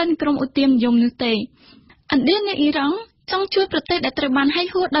ឆាំងទៅនឹងក្រុមឧទាមនិយមនោះទេឥណ្ឌានិងអ៊ីរ៉ង់ចង់ជួយប្រទេសដែលត្រូវបានហែក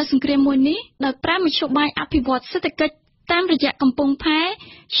ហួរដោយសង្គ្រាមមួយនេះដោយប្រើមធ្យោបាយអភិវឌ្ឍសេដ្ឋកិច្ចតាមរយៈកំពង់ផែ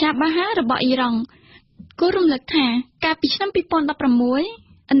Chabahar របស់អ៊ីរ៉ង់គួររំលឹកថាកាលពីឆ្នាំ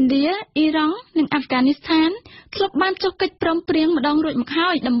2016ឥណ្ឌាអ៊ីរ៉ង់និងអាហ្វហ្គានីស្ថានធ្លាប់បានចុះកិច្ចព្រមព្រៀងម្ដងរួចមកហើ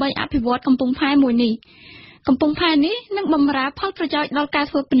យដើម្បីអភិវឌ្ឍកំពង់ផែមួយនេះកំពង់ផែនេះនឹងបម្រើផលប្រយោជន៍ដល់ការ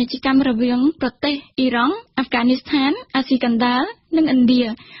ធ្វើពាណិជ្ជកម្មរវាងប្រទេសអ៊ីរ៉ង់អាហ្វហ្គានីស្ថានអាស៊ីកណ្ដាលនិងឥណ្ឌា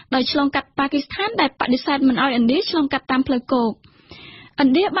ដោយឆ្លងកាត់ប៉ាគីស្ថានដែលបដិសេធមិនឲ្យឥណ្ឌាឆ្លងកាត់តាមផ្លូវគោកឥ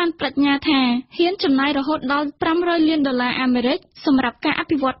ណ្ឌាបានប្រាជ្ញាថាហ៊ានចំណាយរហូតដល់$500 លានអាមេរិកសម្រាប់ការអ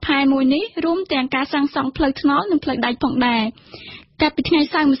ភិវឌ្ឍផែមួយនេះរួមទាំងការសាងសង់ផ្លូវថ្នល់និងផ្លូវដែកផងដែរកាលពីថ្ងៃ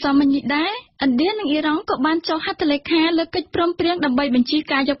សៅរ៍ម្សិលមិញនេះដែរឥណ្ឌានិងអ៊ីរ៉ង់ក៏បានចុះហត្ថលេខាលើកិច្ចព្រមព្រៀងដើម្បីបញ្ជៀស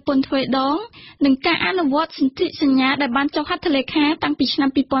ការយកពន្ធទ្វេដងនិងការអនុវត្តសន្ធិសញ្ញាដែលបានចុះហត្ថលេខាតាំងពីឆ្នាំ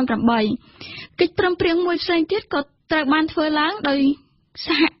2008កិច្ចព្រមព្រៀងមួយផ្សេងទៀតក៏ត្រូវបានធ្វើឡើងដោយស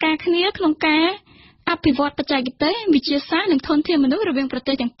ហការគ្នាក្នុងការអភិវឌ្ឍបច្ចេកទេសវិទ្យាសាស្ត្រនិងធនធានមនុស្សរវាងប្រ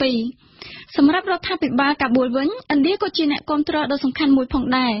ទេសទាំងពីរសម្រាប់រដ្ឋាភិបាលកាប៊ូលវិញឥណ្ឌាក៏ជាអ្នកគាំទ្រដ៏សំខាន់មួយផង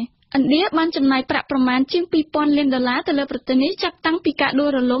ដែរឥណ្ឌាបានចំណាយប្រាក់ប្រមាណជាង$2,000 លានទៅលើប្រទេសនេះចាប់តាំងពីការដួល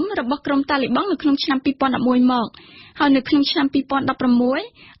រលំរបស់ក្រុមតាលីបង់នៅក្នុងឆ្នាំ2011មកហើយនៅក្នុងឆ្នាំ2016ឥ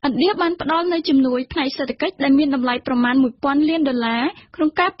ណ្ឌាបានផ្ដល់នូវជំនួយផ្នែកសេដ្ឋកិច្ចដែលមានតម្លៃប្រមាណ$1,000 លានក្នុង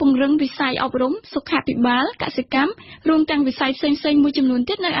ការពង្រឹងវិស័យអប់រំសុខាភិបាលកសិកម្មរួមទាំងវិស័យផ្សេងៗមួយចំនួន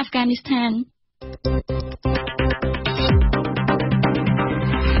ទៀតនៅអាហ្វហ្គានីស្ថាន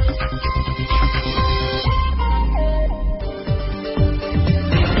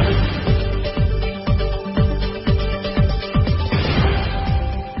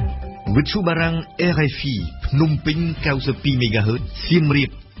វិទ្យុបារាំង RFI ភ្នំពេញ 92 MHz សៀមរាប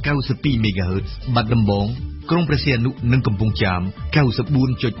 92 MHz បាត់ដំបងក្រុងព្រះសីហនុនិងកំពង់ចាម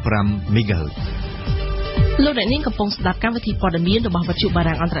 94.5 MHz លោកអ្នកនាងកំពុងស្ដាប់កម្មវិធីព័ត៌មានរបស់វិទ្យុបា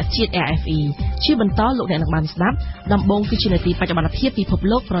រាំងអន្តរជាតិ RFI ជាបន្តលោកអ្នកនឹងបានស្ដាប់ដំបូងគឺជានាទីបច្ចុប្បន្នភាពពិភព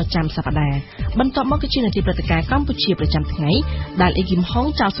លោកប្រចាំសប្ដាហ៍បន្ទាប់មកគឺជានាទីព្រឹត្តិការណ៍កម្ពុជាប្រចាំថ្ងៃដែលអ៊ីគីមហុង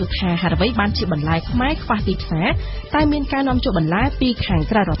ចោទសួរថាហេតុអ្វីបានជាបន្លែខ្មែរខ្វះទីផ្សារតែមានការនាំចូលបន្លែពីខាង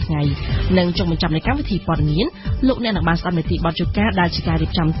ក្រៅរាល់ថ្ងៃនិងចុងបញ្ចប់នៃកម្មវិធីព័ត៌មានលោកអ្នកនឹងបានស្ដាប់នាទីបទជការដែលជាការរៀ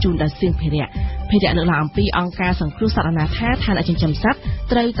បចំជូនដោយសៀងភិរៈលើកឡើងអំពីអង្គការសង្គ្រោះសត្វអនាថាឋានអចិញ្ចឹមសត្វ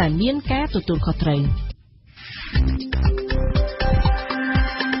ត្រូវតែមានការទទួលខុសត្រូវ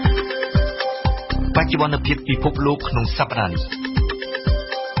បច្ចុប្បន្នភាពពិភពលោកក្នុងសប្តាហ៍នេះ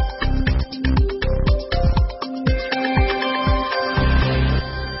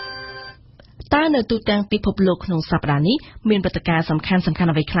តើនៅទូទាំងពិភពលោកក្នុងសប្តាហ៍នេះមានព្រឹត្តិការណ៍សំខាន់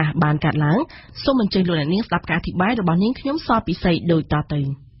អ្វីខ្លះបានកើតឡើងសូមអញ្ជើញលោកអ្នកនាងស្ដាប់ការអធិប្បាយរបស់នាងខ្ញុំសពិសីដូចតទៅ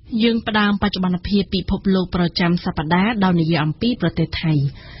យើងផ្ដើមបច្ចុប្បន្នភាពពិភពលោកប្រចាំសប្តាហ៍ដោយនិយាយអំពីប្រទេសថៃ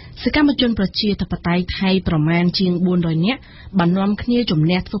សកម្មជនប្រជាធិបតេយ្យថៃប្រមាណជាង400នាក់បាននាំគ្នាជំ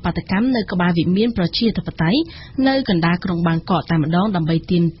នះធ្វើបាតកម្មនៅក្បាលវិមានប្រជាធិបតេយ្យនៅកណ្ដាលក្រុងបាងកកតែម្ដងដើម្បី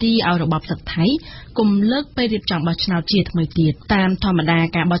ទាមទារឲ្យរបបសឹកថៃកុំលើកពេលរៀបចំបោះឆ្នោតជាថ្មីទៀតតាមធម្មតា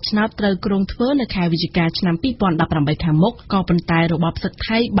ការបោះឆ្នោតត្រូវគ្រោងធ្វើនៅខែវិច្ឆិកាឆ្នាំ2018ខាងមុខក៏ប៉ុន្តែរបបសឹក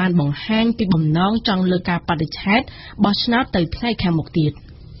ថៃបានបង្ហាញពីបំណងចង់លើកការបដិឆេទបោះឆ្នោតទៅថ្ងៃខាងមុខទៀត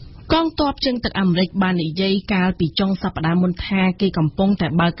កងទ័ពជើងទឹកអាមេរិកបាននិយាយកាលពីចុងសប្តាហ៍មុនថាគេកំពុងតែ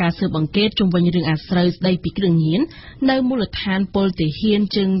បើកការស៊ើបអង្កេតជុំវិញរឿងអាស្រូវស្ដីពីគ្រឿងញៀននៅមូលដ្ឋានពលទាហាន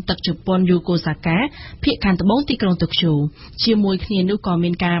ជើងទឹកជប៉ុនយូកូសាកាភាគខាងត្បូងទីក្រុងតូក្យូជាមួយគ្នានោះក៏មា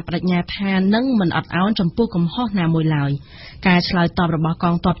នការបដិញ្ញាថានឹងមិនអត់ឱនចំពោះកំហុសណាមួយឡើយការឆ្លើយតបរបស់ក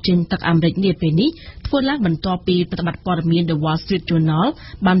ងទ័ពជើងទឹកអាមេរិកនាពេលនេះធ្វើឡើងបន្ទាប់ពីប្រតិបត្តិព័ត៌មាន The Wall Street Journal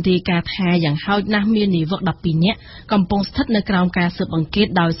បានរាយការណ៍ថាយ៉ាងហោចណាស់មាននាវិក12នាក់កំពុងស្ថិតនៅក្រោមការស៊ើបអង្កេត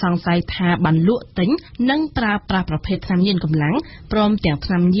ដោយសង្ស័យថាបានលក់ទិញនិងប្រើប្រាស់ប្រភេទថ្នាំញៀនកម្លាំងព្រមទាំង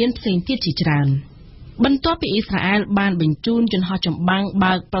ថ្នាំញៀនផ្សេងទៀតជាច្រើនបន្ទាប់ពីអ៊ីស្រាអែលបានបញ្ជូនយន្តហោះចម្បាំង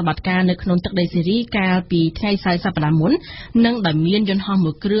បើកប្រតិបត្តិការនៅក្នុងទឹកដីស៊ីរីកាលពីថ្ងៃសៅរ៍សប្តាហ៍មុននិងដែលមានយន្តហោះ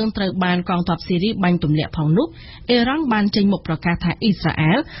មួយគ្រឿងត្រូវបានកងទ័ពស៊ីរីបាញ់ទម្លាក់ផងនោះអ៊ីរ៉ង់បានចេញមុខប្រកាសថាអ៊ីស្រា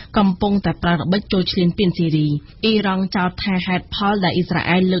អែលកំពុងតែប្រើល្បិចចូលឈ្លានពានស៊ីរីអ៊ីរ៉ង់ចោទថាហេតុផលដែលអ៊ីស្រា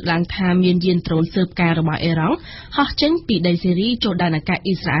អែលលើកឡើងថាមានយានដ្រូនស៊ើបការរបស់អ៊ីរ៉ង់ហោះចេញពីដីស៊ីរីចូលដែនអាកាស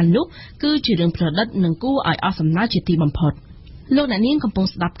អ៊ីស្រាអែលនោះគឺជារឿងប្រឌិតនិងគួរឲ្យអស់សំណើចជាទីបំផុតលោកអ្នកនាងកំពុង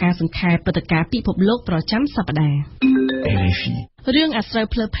ស្ដាប់ការសង្ខេបព្រឹត្តិការណ៍ពិភពលោកប្រចាំសប្តាហ៍ RFI រឿងអាស្រូវ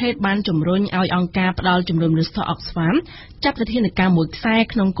ផ្លូវភេទបានជំរុញឲ្យអង្គការផ្ដាល់ជំរុំមនុស្សអុកស្វាមចាប់វិធានការមួយខ្សែ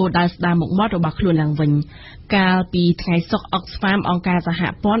ក្នុងគោលដៅស្ដារមុខមាត់របស់ខ្លួនឡើងវិញកាលពីថ្ងៃសុក្រអុកស្វាមអង្គការសហ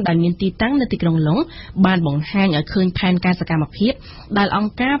ព័ន្ធដែលមានទីតាំងនៅទីក្រុងឡុងបានបង្ហាញឲ្យឃើញផែនការសកម្មភាពដែលអ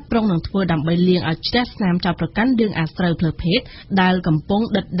ង្គការប្រុងនឹងធ្វើដើម្បីលាងឲ្យជ្រះស្នាមចោទប្រកាន់រឿងអាស្រូវផ្លូវភេទដែលកំពុង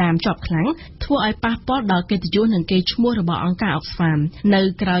ដិតដាមជាប់ខ្លាំងធ្វើឲ្យប៉ះពាល់ដល់កិត្តិយសនិងកេរ្តិ៍ឈ្មោះរបស់អង្គការអុកស្វាមនៅ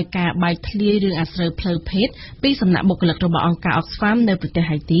ក្រៅការបែកធ្លាយរឿងអាស្រូវផ្លូវភេទពីសំណាក់បុគ្គលិករបស់អង្គការអុកស្វាមនៅប្រទេស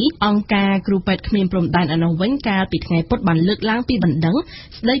ហៃទីអង្គការគ្រូពេទ្យគ្មានព្រំដែនឯនោះវិញកាលពីថ្ងៃពុធបានលើកឡើងពីបណ្ដឹង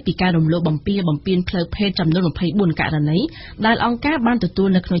ស្ដីពីការរំលោភបំពានផ្លូវភេទចំនួន24ករណីដែលអង្គការបានទទួល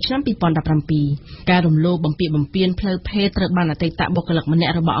នៅក្នុងឆ្នាំ2017ការរំលោភបំពានផ្លូវភេទត្រូវបានអតីតបុគ្គលិកម្នា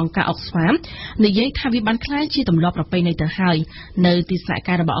ក់របស់អង្គការអុកស្វាមនិយាយថាវាបានក្លាយជាទម្លាប់ប្រពៃណីទៅហើយនៅទីស្នាក់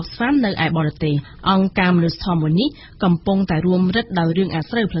ការរបស់អុកស្វាមនៅឯបរទេសអង្គការមនុស្សធម៌មួយនេះកំពុងតែរួមរឹតដោយរឿងអា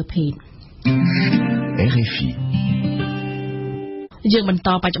ស្រូវផ្លូវភេទ RFIយើងបន្ត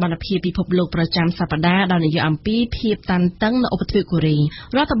បច្ចុប្បន្នភាពពិភពលោកប្រចាំសប្តាហ៍ដោយនិយាយអំពីភាពតានតឹងនៅឧបទ្វីបកូរ៉េ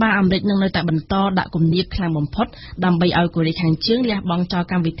រដ្ឋបាលអាមេរិកនឹងនៅតែបន្តដាក់គំនាបខ្លាំងបំផុតដើម្បីឲ្យកូរ៉េខាងជើងលះបង់ចោល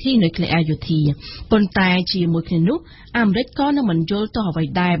កម្មវិធីនុយក្លេអ៊ែរយោធាប៉ុន្តែជាមួយគ្នានោះអាមេរិកក៏នឹងមិនយល់ទោះអ្វី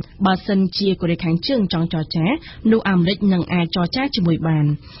ដែរបើសិនជាកូរ៉េខាងជើងចង់ចរចានោះអាមេរិកនឹងអាចចរចាជាមួយបាន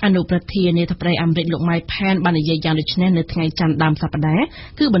អនុប្រធានាធិបតីអាមេរិកលោក Mike Pence បាននិយាយយ៉ាងដូចនេះនៅថ្ងៃច័ន្ទដើមសប្តាហ៍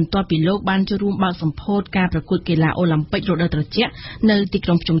គឺបន្ទាប់ពីលោកបានចូលរួមបើកសម្ពោធការប្រកួតកីឡាអូឡ িম্প ពិករដូវត្រជាក់នៅទីក្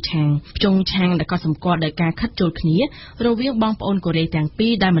រុងភ្ជុងឆាងដែលក៏សម្គាល់ដោយការខិតចូលគ្នារវាងបងប្អូនកូរ៉េទាំងពី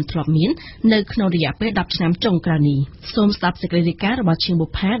រដែលមិនធ្លាប់មាននៅក្នុងរយៈពេល10ឆ្នាំចុងក្រោយនេះសូមស្ដាប់សេចក្តីរាយការណ៍របស់ឈៀងបុ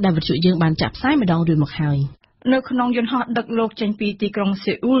ប្ផាដែលវិទ្យុយើងបានចាក់ផ្សាយម្ដងរួចមកហើយនៅក្នុងយន្តហោះដឹកលោកចេញពីទីក្រុង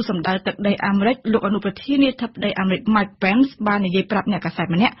សេអ៊ូលសម្ដៅទឹកដីអាមេរិកលោកអនុប្រធានាធិបតីអាមេរិក Mike Pence បាននិយាយប្រាប់អ្នកកាសែត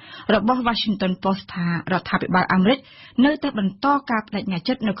ម្នាក់របស់ Washington Post ថារដ្ឋាភិបាលអាមេរិកនៅតែបន្តការបដិញ្ញា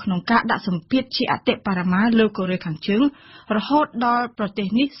ចិត្តនៅក្នុងការដាក់សម្ពាធជាអតិបរមាលើកូរ៉េខាងជើងរហូតដល់ប្រទេស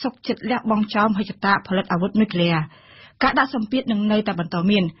នេះសុខចិត្តលះបង់ចោលមហិច្ឆតាផលិតអាវុធនុយក្លេអ៊ែរការដាក់សម្ពាធនឹងនៅតែបន្ត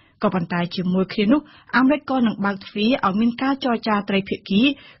មានក៏ប៉ុន្តែជាមួយគ្នានោះអាមេរិកក៏នឹងបើកទ្វារឲ្យមានការចរចាត្រីភាគី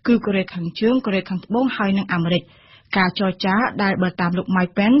គឺកូរ៉េខាងជើងកូរ៉េខាងត្បូងហើយនិងអាមេរិកការចរចាដែលបើតាមលោក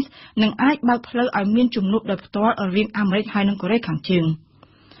Mike Pence នឹងអាចបើកផ្លូវឲ្យមានជំនួបដោយផ្ទាល់រវាងអាមេរិកហើយនិងកូរ៉េខាងជើង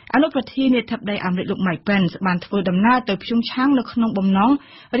អនុប្រធាននាយកដ្ឋានអាមេរិកលោក Mike Pence បានធ្វើដំណើរទៅភ្យុំឆាងនៅក្នុងបំណង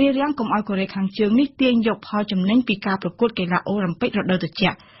រារាំងកុំឲ្យកូរ៉េខាងជើងនេះទាញយកផលចំណេញពីការប្រកួតកីឡាអូឡ িম্প ិករដូវត្រជា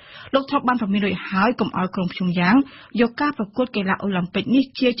ក់លោកធ្លាប់បានប្រមានរួចហើយកុំឲ្យក្រុងភ្យុំយ៉ាងយកការប្រកួតកីឡាអូឡ িম্প ិកនេះ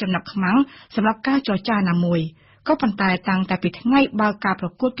ជាចំណាប់ខ្មាំងសម្រាប់ការចរចាណាមួយក៏ប៉ុន្តែតាំងតែពីថ្ងៃបើកការប្រ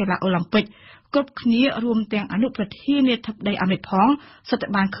កួតកីឡាអូឡ িম্প ិកគ្រប់គ្នារួមទាំងអនុប្រធាននាយកដ្ឋានអាមេរិកផងសុទ្ធតែ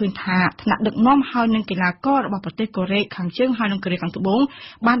បានឃើញថាថ្នាក់ដឹកនាំហើយនឹងកីឡាកររបស់ប្រទេសកូរ៉េខាងជើងហើយនិងកូរ៉េខាងត្បូង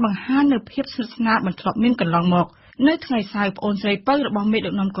បានបង្ហាញនូវភាពស្និទ្ធស្នាលមិនធ្លាប់មានកន្លងមកនៅថ្ងៃសៅរ៍ប្អូនស្រីពៅរបស់មេដឹ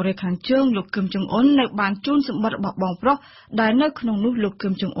កនាំកូរ៉េខាងជើងលោកគឹមចុងអ៊ុននៅបានជូនសម្បត្តិរបស់បងប្រុសដែលនៅក្នុងនោះលោកគឹ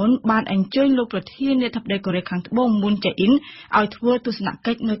មចុងអ៊ុនបានអញ្ជើញលោកប្រធាននាយកដ្ឋានកូរ៉េខាងត្បូងមុនចៃអ៊ីនឲ្យធ្វើទស្សន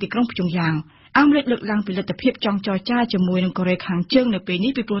កិច្ចនៅទីក្រុងភ្យុំយ៉ាងអាមេរិកលើកឡើងពីលទ្ធភាពចង់ចរចាជាមួយនឹងកូរ៉េខាងជើងនៅពេល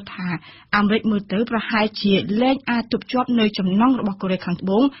នេះពីព្រោះថាអាមេរិកមើលទៅប្រហែលជាលែងអាចទប់ជាប់នៅចំណងរបស់កូរ៉េខាងត្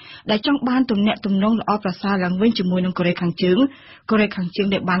បូងដែលចង់បានទំនាក់ទំនងល្អប្រសើរឡើងវិញជាមួយនឹងកូរ៉េខាងជើង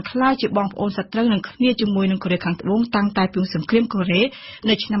ដែលបានក្លាយជាបងប្អូនសត្រូវនឹងគ្នាជាមួយនឹងកូរ៉េខាងត្បូងតាំងតែពីសង្គ្រាមកូរ៉េ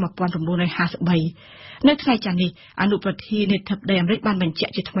នៅឆ្នាំ1953នៅថ្ងៃច័ន្ទនេះអនុប្រធាននាយកដ្ឋានអាមេរិកបានបញ្ជា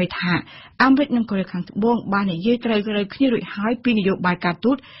ក់ជាថ្មីថាអាមេរិកនិងកូរ៉េខាងត្បូងបាននិយាយត្រូវគ្នារួចហើយពីនយោបាយការ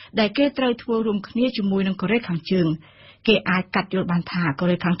ទូតដែលគេត្រូវធ្វើរួមគ្នាជាមួយនឹងកូរ៉េខាងជើងគេអាចកាត់យល់បានថាកូ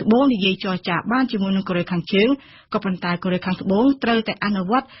រ៉េខាងត្បូងនិយាយចរចាបានជាមួយនឹងកូរ៉េខាងជើងក៏ប៉ុន្តែកូរ៉េខាងត្បូងត្រូវតែអនុ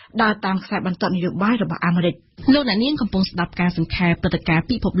វត្តដើរតាមខ្សែបន្ទាត់នយោបាយរបស់អាមេរិកលោកអ្នកនាងកំពុងស្ដាប់ការសង្ខេបព្រឹត្តិការណ៍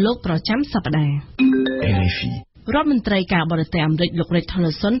ពិភពលោកប្រចាំសប្តាហ៍ RFIរដ្ឋមន្ត្រីការបរទេសអាមេរិកលោក Rex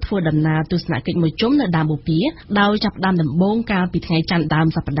Tillerson ធ្វើដំណើរទស្សនកិច្ចមួយជុំនៅដើមបូព៌ាដោយចាប់ផ្ដើមដំបូងកាលពីថ្ងៃច័ន្ទដើម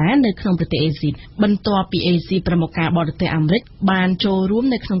សប្តាហ៍នៅក្នុងប្រទេសអេស៊ីបបន្ទាប់ពីអេស៊ីបប្រមុខការបរទេសអាមេរិកបានចូលរួម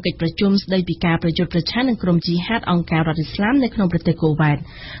នៅក្នុងកិច្ចប្រជុំស្ដីពីការប្រយុទ្ធប្រឆាំងនឹងក្រុមជីហាតអង្គការរដ្ឋឥស្លាមនៅក្នុងប្រទេសកូវ៉ែត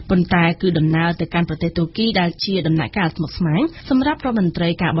ប៉ុន្តែគឺដំណើរទៅកាន់ប្រទេសទូគីដែលជាដំណាក់កាលស្មុគស្មាញសម្រាប់រដ្ឋមន្ត្រី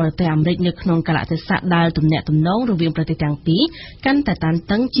ការបរទេសអាមេរិកនៅក្នុងកាលៈទេសៈដែលទំនាក់ទំនងរវាងប្រទេសទាំងពីរកាន់តែតាន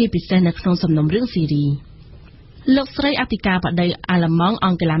តឹងជាពិសេសនៅក្នុងសំណុំរឿងស៊ីរីលោកស្រីអធិការបតីអាល្លឺម៉ង់អ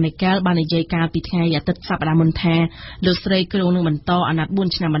ង្គឡាមេកែលបាននិយាយកាលពីថ្ងៃអាទិត្យសប្តាហ៍មុនថាលោកស្រីគ្រោងនឹងបន្តអាណត្តិ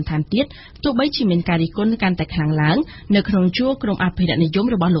4ឆ្នាំបន្ថែមទៀតទោះបីជាមានការរិះគន់កាន់តែខ្លាំងឡើងនៅក្នុងជួរក្រុមអភិរក្សនិយម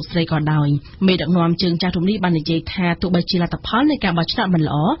របស់លោកស្រីក៏ដោយមេដឹកនាំជើងចាស់រូបនេះបាននិយាយថាទោះបីជាលទ្ធផលនៃការបោះឆ្នោតមិន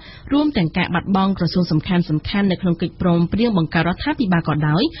ល្អរួមទាំងការបាត់បង់ក្រសួងសំខាន់ៗនៅក្នុងកិច្ចព្រមព្រៀងបង្កើតរដ្ឋាភិបាលក៏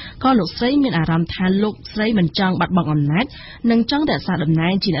ដោយក៏លោកស្រីមានអារម្មណ៍ថាលោកស្រីមិនចង់បាត់បង់អំណាចនិងចង់រក្សាតំណែ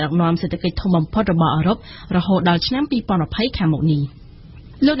ងជាអ្នកដឹកនាំសេដ្ឋកិច្ចធំបំផុតរបស់អឺរ៉ុបរហូតដល់ឆ្នាំ2020ខាងមុខនេះ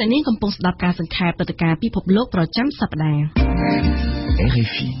លោកអ្នកនាងកំពុងស្ដាប់ការសង្ខេបព្រឹត្តិការណ៍ពិភពលោកប្រចាំសប្តាហ៍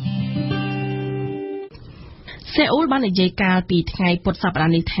RFI សេអ៊ូលបាននិយាយកាលពីថ្ងៃពុធសប្តា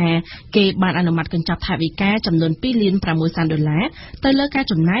ហ៍នេះថាគេបានអនុម័តកញ្ចប់ថវិកាចំនួន$2.6 លានទៅលើការ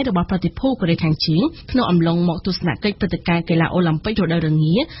ចំណាយរបស់ប្រតិភូកូរ៉េខាងជើងក្នុងអំឡុងមកទស្សនកិច្ចព្រឹត្តិការណ៍កីឡាអូឡ িম্প ិករដូវរ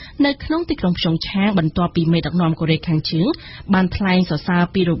ងានៅក្នុងទីក្រុងភ្យុំឆាងបន្ទាប់ពីមេដឹកនាំកូរ៉េខាងជើងបានថ្លែងសរសើរ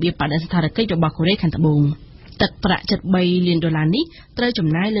ពីរបៀបបដិសេធកិច្ចរបស់កូរ៉េខាងត្បូងទឹកប្រាក់ជិត$3 លាននេះត្រូវចំ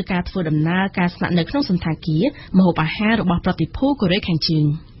ណាយលើការធ្វើដំណើរការស្នាក់នៅក្នុងសន្តាគារម្ហូបអាហាររបស់ប្រតិភូកូរ៉េខាងជើង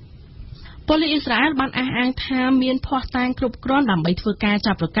ប៉ូលីសអ៊ីស្រាអែលបានអះអាងថាមានភស្តុតាងគ្រប់គ្រាន់ដើម្បីធ្វើការ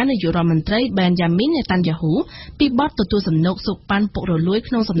ចាប់ប្រកាន់នាយករដ្ឋមន្ត្រី Benjamin Netanyahu ពីបទទទួលសំណូកសូកប៉ាន់ពុករលួយ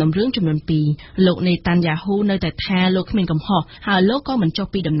ក្នុងសំណុំរឿងចំនួន2លោក Netanyahu នៅតែថាលោកគ្មានកំហុសហើយលោកក៏មិនចុះ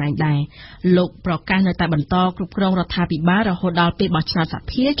ពីតំណែងដែរលោកប្រកាសនៅតែបន្តគ្រប់គ្រងរដ្ឋាភិបាលរហូតដល់ពេលបោះឆ្នោតស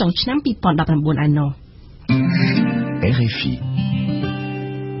ភាចុងឆ្នាំ2019ឯណោះ RFI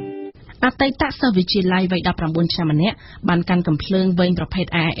អតីតសិស្សវិទ្យាល័យវ័យ19ឆ្នាំម្នាក់បានកាន់កាំភ្លើងវែងប្រភេទ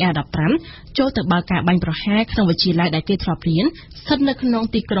AR-15 ចូលទៅបើកការបាញ់ប្រហារក្នុងវិទ្យាល័យដែលគេធ្លាប់រៀនស្ថិតនៅក្នុង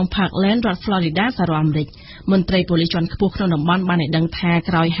ទីក្រុង Parkland រដ្ឋ Florida សហរដ្ឋអាមេរិកមន្ត្រីប៉ូលីសជាន់ខ្ពស់ក្នុងតំបន់បានឲ្យដឹងថា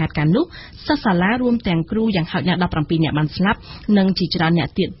ក្រោយហេតុការណ៍នោះសិស្សសាលារួមទាំងគ្រូយ៉ាងហោចណាស់17នាក់បានស្លាប់និងជាច្រើនអ្នក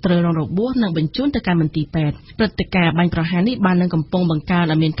ទៀតត្រូវរងរបួសនិងបញ្ជូនទៅកាន់មន្ទីរពេទ្យព្រឹត្តិការណ៍បាញ់ប្រហារនេះបាននឹងកំពុងបង្កើន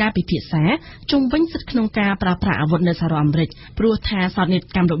ឲ្យមានការពិភាក្សាជុំវិញសិទ្ធិក្នុងការប្រើប្រាស់អាវុធនៅសហរដ្ឋអាមេរិកព្រោះថាសោកនាដ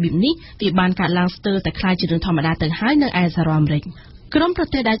កម្មរបៀបនេះវាបានកើតឡើងស្ទើរតែคล้ายជារឿងធម្មតាទៅហើយនៅឯសហរដ្ឋអាមេរិកក្រុមប្រ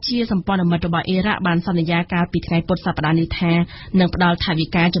ទេសដែលជាសម្ព័ន្ធមិត្តរបស់អ៊ីរ៉ាក់បានសន្យាកាលពីថ្ងៃពុធសប្តាហ៍នេះថានឹងផ្ដល់ថវិ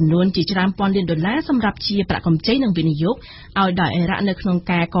កាចំនួនជាច្រើនពាន់លានដុល្លារសម្រាប់ជាប្រាក់កម្ចីនិងវិនិយោគឲ្យដល់អ៊ីរ៉ាក់នៅក្នុង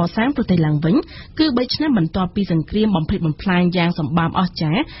ការកសាងប្រទេសឡើងវិញគឺ3ឆ្នាំបន្ទាប់ពីសង្គ្រាមបំផ្លិចបំផ្លាញយ៉ាងសម្បើមអស្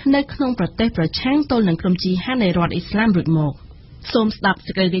ចារ្យនៅក្នុងប្រទេសប្រឆាំងទល់នឹងក្រុមជីហាតនៃរដ្ឋអ៊ីស្លាមរួចមកសូមស្ដាប់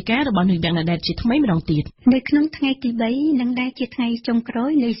សេចក្តីរាយការណ៍របស់នាងបែងណាដេតជាថ្មីម្ដងទៀតនៅក្នុងថ្ងៃទី3និងដែលជាថ្ងៃចុងក្រោ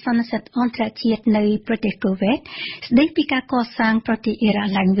យនៃសន្និសីទអន្តរជាតិនៅប្រទេសកូវ៉ែតស្ដីពីការកសាងប្រទេសអ៊ីរ៉ា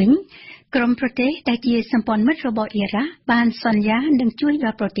ក់ឡើងវិញក្រុមប្រទេសដែលជាសម្ព័ន្ធមិត្តរបស់អ៊ីរ៉ាក់បានសន្យានឹងជួយដ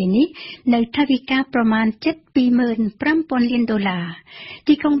ល់ប្រទេសនេះនៅថវិកាប្រមាណ $25,000 លាន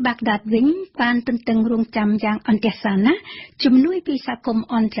ទីក្រុងបាក់ដាដវិញបានទន្ទឹងរង់ចាំយ៉ាងអន្ទះសារណាស់ជំនួយពីសហគមន៍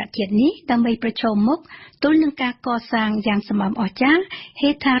អន្តរជាតិនេះដើម្បីប្រឈមមុខទល់នឹងការកសាងយ៉ាងសម្បើមអស្ចារ្យហេ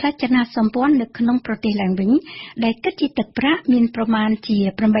ដ្ឋារចនាសម្ព័ន្ធនៅក្នុងប្រទេសឡើងវិញដែលគិតជាទឹកប្រាក់មានប្រមាណជា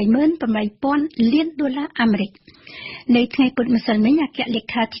$88,000 លានអាមេរិកនៅថ្ងៃពុធម្សិលមិញអគ្គលេ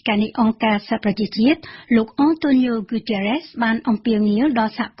ខាធិការនៃអង្គការសហប្រជាជាតិលោកអង់តូញូ ហ្គូតេរ៉េសបានអំពាវនាវដ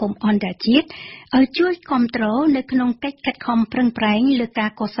ល់សហគមន៍អន្តរជាតិឲ្យជួយគាំទ្រនៅក្នុងកិច្ចខិតខំប្រឹងប្រែងលើការ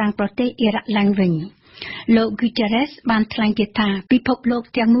កសាងប្រទេសអ៊ីរ៉ាក់ឡើងវិញលោក Guterres បានថ្លែងទៀតថាពិភពលោក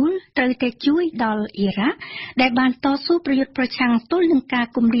ទាំងមូលត្រូវតែជួយដល់អ៊ីរ៉ាក់ដែលបានតស៊ូប្រយុទ្ធប្រឆាំងទល់នឹងការ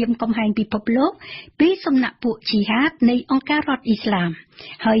គំរាមកំហែងពិភពលោកពីសំណាក់ពួកជីហាតនៃអង្គការរដ្ឋអ៊ីស្លាម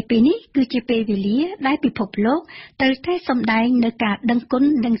ហើយពេលនេះគឺជាពេលវេលាដែលពិភពលោកត្រូវតែសម្ដែងនៅការដឹងគុណ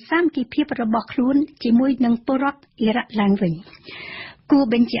និងសាមគ្គីភាពរបស់ខ្លួនជាមួយនឹងពលរដ្ឋអ៊ីរ៉ាក់ឡើងវិញគួរ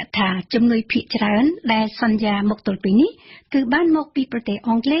បញ្ជាក់ថាជំនួយភាគច្រើនដែលសន្យាមកទល់ពេលនេះគឺបានមកពីប្រទេសអ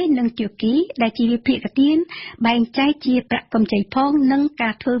ង់គ្លេសនិងទួរគីដែលជាវិភាគទានបែងចែកជាប្រាក់កម្ចីផងនិងកា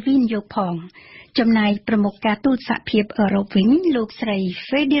រធ្វើវិនិយោគផងចំណែកប្រមុខការទូតសហភាពអឺរ៉ុបវិញលោកស្រី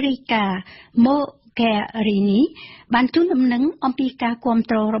Federica Mogherini បានជូនដំណឹងអំពីការគាំ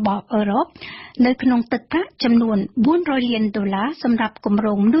ទ្ររបស់អឺរ៉ុបនៅក្នុងទឹកប្រាក់ចំនួន$400 លានសម្រាប់គម្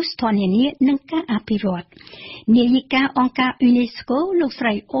រោងមនុស្សធម៌នានានិងការអភិវឌ្ឍនាយិកាអង្គការ UNESCO លោកស្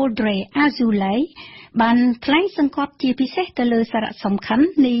រី Audrey Azoulay បានថ្លែងសង្កត់ជាពិសេសទៅលើសារៈសំខាន់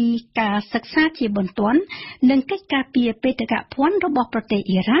នៃការសិក្សាជាបន្ទាន់និងកិច្ចការពារបេតិកភណ្ឌរបស់ប្រទេស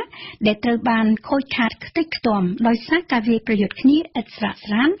អ៊ីរ៉ាក់ដែលត្រូវបានខូចខាតខ្ទេចខ្ទាំដោយសារការវាយប្រយុទ្ធគ្នាឥតស្រាក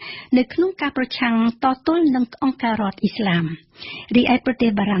ស្រាននៅក្នុងការប្រឆាំងតទល់នឹងអង្គការរដ្ឋអ៊ីស្លាមរីឯប្រទេស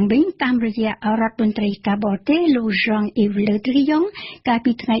បារាំងវិញតាមរយៈរដ្ឋមន្ត្រីការបរទេសលោក Jean-Yves Le Drian កាល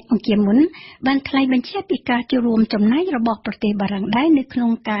ពីថ្ងៃអង្គារមុនបានថ្លែងបញ្ជាក់ពីការចូលរួមចំណាយរបស់ប្រទេសបារាំងដែរនៅក្នុ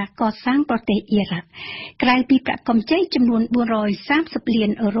ងការកសាងប្រទេសអ៊ីរ៉ាក់ក្រៅពីប្រាក់កម្ចីចំនួន$430 លា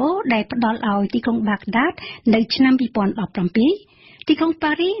នដែលផ្ដល់ឲ្យទីក្រុងបាក់ដាដនៅឆ្នាំ2017ទីក្រុង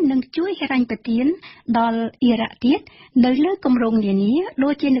ប៉ារីសនឹងជួយហិរញ្ញប្បទានដល់អ៊ីរ៉ាក់ទៀតនៅលើគម្រោងនានាដូ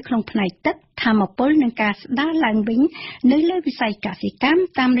ចជានៅក្នុងផ្នែកទឹកធម្មពលនិងការស្ដារឡើងវិញនៅលើវិស័យកសិកម្ម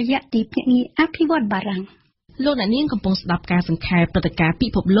តាមរយៈទីភ្នាក់ងារអភិវឌ្ឍបារាំងលោកអ្នកនាងកំពុងស្ដាប់ការសង្ខេបព្រឹត្តិការណ៍ពិ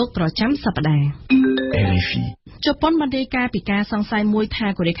ភពលោកប្រចាំសប្ដាហ៍ RFI ជប៉ុនបានរាយការណ៍ពីការសង្ស័យមួយថា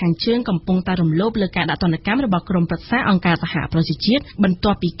កូរ៉េខាងជើងកំពុងតែរំលោភលើការដាក់ទណ្ឌកម្មរបស់ក្រុមប្រឹក្សាអង្គការសហប្រជាជាតិបន្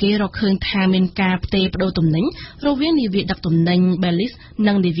ទាប់ពីគេរកឃើញថាមានការផ្ទេរបដូរទំនិញរវាងនាវាដឹកទំនិញ Belis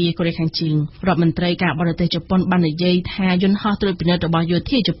និងនាវាកូរ៉េខាងជើងរដ្ឋមន្ត្រីការបរទេសជប៉ុនបាននិយាយថាយន្តហោះត្រួតពិនិត្យរបស់យោ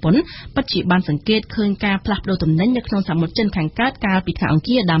ធាជប៉ុនពិតជាបានសង្កេតឃើញការផ្លាស់ប្ដូរទំនិញនៅក្នុងសមុទ្រចិនខាងកើតកាលពីថ្ងៃអង្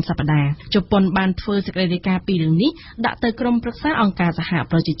គារដើមសប្តាហ៍ជប៉ុនបានធ្វើសេចក្តីរាយការណ៍ពីរឿងនេះដាក់ទៅក្រុមប្រឹក្សាអង្គការសហ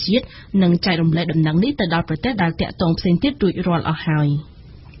ប្រជាជាតិនិងចែករំលែកដំណឹងនេះទៅដល់ប្រទេសដែលតាក់ទងផ្សេងទៀតរួចរាល់អស់ហើយ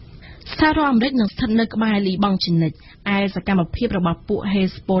សហរដ្ឋអាមេរិកនឹងស្ថិតនៅក្បែរលីបង់ជានិច្ចឯសកម្មភាពរបស់ពួកហេ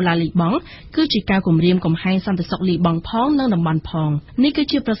ស្បូឡាលីបង់គឺជាការគំរាមកំហែងសន្តិសុខលីបង់ផងនិងតំបន់ផងនេះគឺ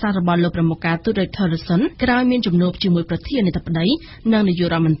ជាប្រសាសន៍របស់លោកប្រមុខការទូត Tillerson ក្រោយមានជំនួបជាមួយប្រធានាធិបតីនិងនាយក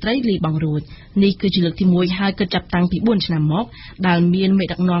រដ្ឋមន្ត្រីលីបង់រួចនេះគឺជាលើកទី1ហើយគិតចាប់តាំងពី4ឆ្នាំមកដែលមានមេ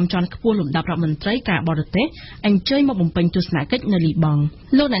ដឹកនាំជាន់ខ្ពស់លំដាប់រដ្ឋមន្ត្រីការបរទេសអញ្ជើញមកបំពេញទស្សនកិច្ចនៅលីបង់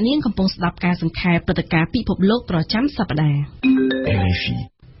លោកអ្នកនាងកំពុងស្ដាប់ការសង្ខេបព្រឹត្តិការណ៍ពិភពលោកប្រចាំសប្តាហ៍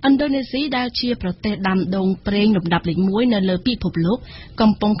RFIឥណ្ឌូនេស៊ីដែលជាប្រទេសដាំដូងប្រេងលំដាប់លេខ1នៅលើពិភពលោក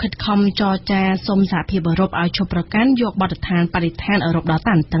កំពុងខិតខំចរចាសុំសហភាពអឺរ៉ុបឲ្យឈប់ប្រកាន់យកបទដ្ឋានបរិស្ថានអឺរ៉ុបដ៏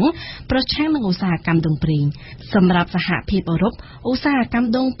តានតឹងប្រឆាំងនឹងឧស្សាហកម្មដូងប្រេងសម្រាប់សហភាពអឺរ៉ុបឧស្សាហកម្ម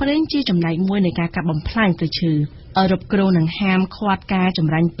ដូងប្រេងជាចំណែកមួយនៃការកាប់បំផ្លាញព្រៃឈើអឺរ៉ុបគ្រោងនឹងហាមឃាត់ការច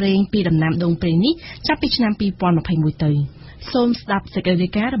ម្រាញ់ប្រេងពីដំណាំដូងប្រេងនេះចាប់ពីឆ្នាំ2021ទៅសូមស្ដាប់សេចក្តីរា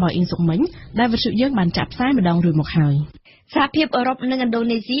យការណ៍របស់អ៊ីងសុកមិញដែលវិទ្យុយើងបានចាក់ផ្សាយម្ដងរួចមកហើយសហភាពអឺរ៉ុបនិងឥណ្ឌូ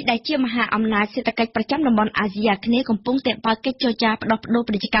នេស៊ីដែលជាមហាអំណាចសេដ្ឋកិច្ចប្រចាំតំបន់អាស៊ីអាគ្នេយ៍កំពុងតែបើកកិច្ចចរចាផ្ដោះប្ដូរ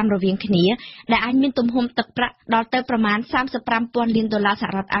ពាណិជ្ជកម្មរវាងគ្នាដែលអាចមានទំហំទឹកប្រាក់ដល់ទៅប្រមាណ$35,000 លានសហ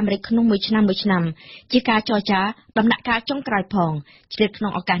រដ្ឋអាមេរិកក្នុងមួយឆ្នាំជាការចរចាដំណាក់កាលចុងក្រោយផងជ្រាបក្នុ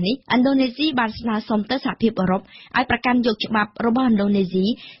ងឱកាសនេះឥណ្ឌូនេស៊ីបានស្នើសុំទៅសហភាពអឺរ៉ុបឲ្យប្រកាន់យកច្បាប់របស់ឥណ្ឌូនេស៊ី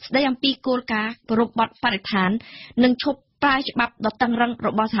ស្ដីអំពីគោលការណ៍គោរពបទបរិស្ថាននិងឈប់ប្រើច្បាប់ដ៏តឹងរ៉ឹងរ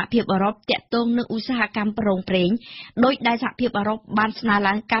បស់សហភាពអឺរ៉ុបទាក់ទងនឹងឧស្សាហកម្មប្រេងប្រេងដោយដែលសហភាពអឺរ៉ុបបានស្នើ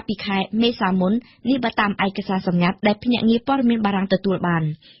ឡើងកាលពីខែមេសាមុននេះបើតាមឯកសារសម្ងាត់ដែលភ្នាក់ងារព័ត៌មានបារាំងទទួលបាន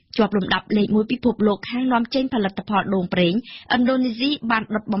ជាប់លំដាប់លេខ1ពិភពលោកខាងនាំចេញផលិតផលដូងប្រេងឥណ្ឌូនេស៊ីបាន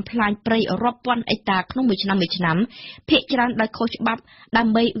ដុតបំផ្លាញព្រៃរាប់ពាន់អេកតាក្នុងមួយឆ្នាំភាគច្រើនដោយខុសច្បាប់ដើ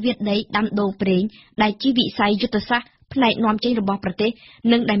ម្បីវាយដីដាំដូងប្រេងដែលជាវិស័យយុទ្ធសាស្ត្រផ្នែកនាំចេញរបស់ប្រទេស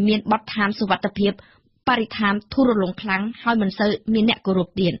និងដែលមានបទដ្ឋានសុវត្ថិភាពបរិស្ថានធូររលុងខ្លាំងហើយមិនសូវមានអ្នកគោរព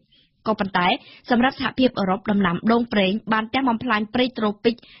ទៀត ក៏ប៉ុន្តែសម្រាប់សហភាពអឺរ៉ុបដំណាំដូងប្រេងបានទាំងបំផ្លាញព្រៃត្រូ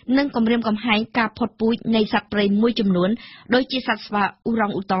ពិកនិងគំរាមកំហែងការផុតពូជនៃសត្វព្រៃមួយចំនួនដូចជាសត្វស្វាអ៊ូរ៉ុ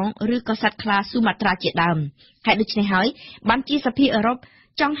ងអ៊ូតង់ឬក៏សត្វខ្លាស៊ូម៉ាត្រាជាដើមហើយដូច្នេះហើយបានជាសហភាពអឺរ៉ុប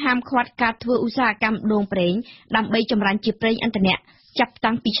ចង់ហាមឃាត់ការធ្វើឧស្សាហកម្មដូងប្រេងដើម្បីចម្រាញ់ជាប្រេងឥន្ធនៈចាប់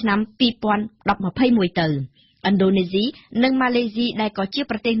តាំងពីឆ្នាំ2021ទៅឥណ្ឌូនេស៊ីនិងម៉ាឡេស៊ីដែលក៏ជា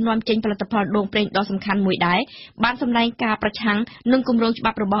ប្រទេសនាំចេញផលិតផលដូងប្រេងដ៏សំខាន់មួយដែរបានសម្ដែងការប្រឆាំងនឹងគម្រោងច្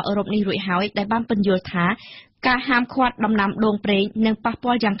បាប់របស់អឺរ៉ុបនេះរួចហើយដែលបានពន្យល់ថាការហាមឃាត់ដំណាំដូងប្រេងនឹងប៉ះ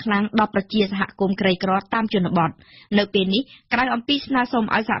ពាល់យ៉ាងខ្លាំងដល់ប្រជាសហគមន៍ក្រីក្រតាមជនបទនៅពេលនេះក្រៅអំពីស្នើសុំ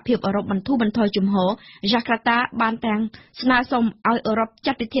ឲ្យសហភាពអឺរ៉ុបបន្ធូរបន្ថយជំហរយ៉ាកាតាបានទាំងស្នើសុំឲ្យអឺរ៉ុប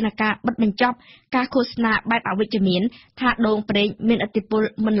ចាត់វិធានការបិទបញ្ចប់ការឃោសនាបែបអវិជ្ជមានថាដូងប្រេងមានឥទ្ធិពល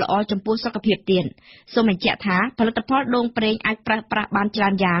មិនល្អចំពោះសុខភាពទៀតសូមបញ្ជាក់ថាផលិតផលដូងប្រេងអាចប្រើប្រាស់បានច្រើ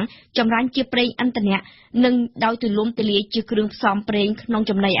នយ៉ាងចម្រាញ់ជាប្រេងឥន្ធនៈនិងដោយទូលំទូលាយជាគ្រឿងផ្សំប្រេងក្នុង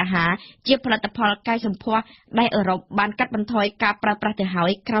ចំណីអាហារជាផលិតផលកែសម្ផស្សដែលអឺរ៉ុបបានកាត់បន្ថយការប្រើប្រាស់ទៅហើ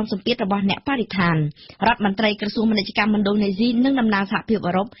យក្រោមសម្ពាធរបស់អ្នកបរិស្ថានរដ្ឋមន្ត្រីក្រសួងពាណិជ្ជកម្មឥណ្ឌូនេស៊ីនិងតំណាងសហភាព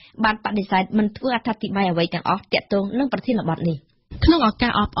អឺរ៉ុបបានបដិសេធមិនធ្វើអត្ថាធិប្បាយអ្វីទាំងអស់ទាក់ទងនឹងប្រធានបទនេះក្នុងឱកា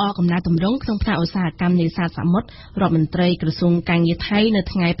សអបអរកំណែតម្រង់ក្នុងផ្នែកឧស្សាហកម្មនេសាទសមុទ្ររដ្ឋមន្ត្រីក្រសួងកាងារថៃនៅ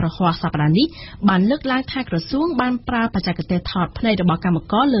ថ្ងៃប្រហ័សសប្តាហ៍នេះបានលើកឡើងថាក្រសួងបានប្រើបច្ចេកទេសថតភ្នែករបស់កម្ម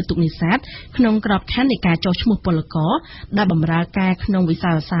ករលើទូកនេសាទក្នុងក្របខ័ណ្ឌនៃការចុះឈ្មោះពលករដែលបម្រើការក្នុងវិស័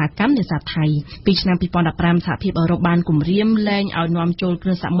យឧស្សាហកម្មនេសាទថៃពីឆ្នាំ2015សហភាពអឺរ៉ុបបានគម្រាមលែងឲ្យនាំចូលគ្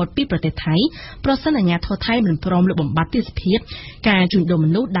រឿងសមុទ្រពីប្រទេសថៃប្រសិនអាជ្ញាធរថៃមិនព្រមលើកបំបត្តិទេសភាពការជួញដូរម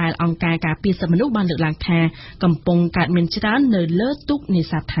នុស្សដែលអង្គការការពារសិទ្ធិមនុស្សបានលើកឡើងថាកំពុងកើតមានច្រើននៅលើទូកនេ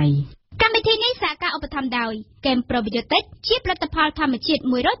សាទថៃកម្មវិធីនេះសហការឧបត្ថម្ភដោយ Cambodia probiotic ជាផលិតផលធម្មជាតិ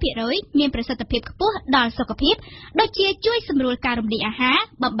 100% មានប្រសិទ្ធភាពខ្ពស់ដល់សុខភាពដូចជាជួយសម្រួលការរំលាយអាហារ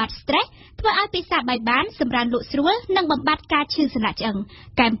បំបាត់ stress ធ្វើឲ្យពេសាបបាយបានសម្រានលក់ស្រួលនិងបំបាត់ការឈឺសន្លាក់ឆ្អឹង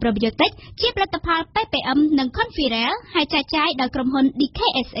Cambodia probiotic ជាផលិតផល PPM និង Conferel ហើយចែកចាយដោយក្រុមហ៊ុន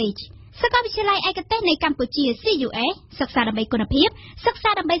DKSHសាកលវិទ្យាល័យឯកទេសនៃកម្ពុជា CUS សិក្សាដើម្បីគុណភាពសិក្សា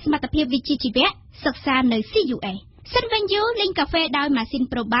ដើម្បីសមត្ថភាពវិជ្ជាជីវៈសិក្សានៅ CUSសិនវិញយូលេងកាហ្វេដោយម៉ាស៊ីន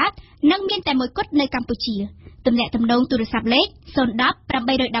ប្រូបាតនិងមានតែមួយគត់នៅកម្ពុជាទំនាក់ទំនងទូរស័ព្ទលេខ010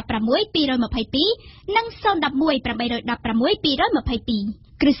 816 222និង011 816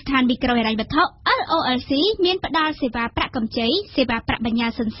 222គ្រឹះស្ថានមីក្រូហិរញ្ញវត្ថុ LOLC មានផ្ដល់សេវាប្រាក់កម្ចីសេវាប្រាក់បញ្ញើ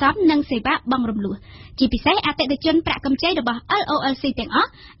សន្សំនិងសេវាបង់រំលោះជាពិសេសអតិថិជនប្រាក់កម្ចីរបស់ LOLC ទាំងអស់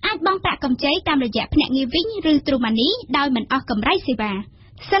អាចបង់ប្រាក់កម្ចីតាមរយៈភ្នាក់ងារវិញឬ True Money ដោយមិនអស់កម្រៃសេវា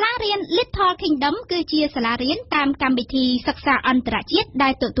សាលារៀន Little Kingdom គឺជាសាលារៀនតាមកម្មវិធីសិក្សាអន្តរជាតិដែ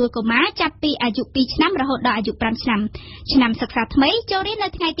លទទួលកុមារចាប់ពីអាយុ2ឆ្នាំរហូតដល់អាយុ5ឆ្នាំឆ្នាំសិក្សាថ្មីចូលរៀននៅ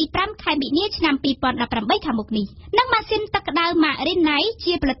ថ្ងៃទី5ខែមីនាឆ្នាំ2018ខាងមុខនេះនិងម៉ាស៊ីនទឹកក្តៅ Marinai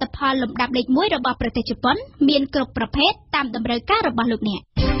ជាផលិតផលលំដាប់លេខ1របស់ប្រទេសជប៉ុនមានគ្រប់ប្រភេទតាមតម្រូវការរបស់លោកអ្នក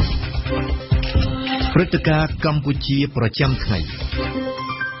ព្រឹត្តិការណ៍កម្ពុជាប្រចាំថ្ងៃ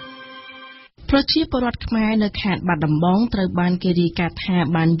ប្រជាពលរដ្ឋខ្មែរនៅខេត្តបាត់ដំបងត្រូវបានគេរាយការណ៍ថា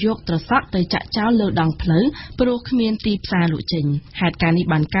បានយកត្រសក់ទៅចាក់ចោលលើដងផ្លូវព្រោះគ្មានទីផ្សារលក់ចេញហេតុការណ៍នេះ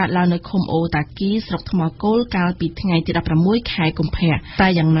បានកើតឡើងនៅឃុំអូតាគីស្រុកថ្មគោលកាលពីថ្ងៃទី16ខែកុម្ភៈតែ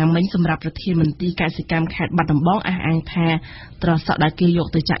យ៉ាងណាមិញសម្រាប់ប្រធានមន្ត្រីកសិកម្មខេត្តបាត់ដំបងអះអាងថាត្រសក់ដែលគេយក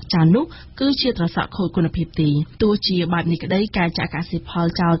ទៅចាក់ចោលនោះគឺជាត្រសក់ខូចគុណភាពទេទោះជាបែបនេះក្តីការចាក់កសិផល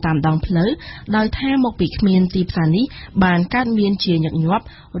ចោលតាមដងផ្លូវដោយថាមកពីគ្មានទីផ្សារនេះបានកើតមានជាញឹកញាប់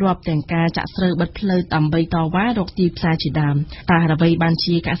រាប់ទាំងការចាក់ស្រូវបិទផ្លូវដើម្បីតវ៉ារកទីផ្សារជាដើមតែអ្វីបាន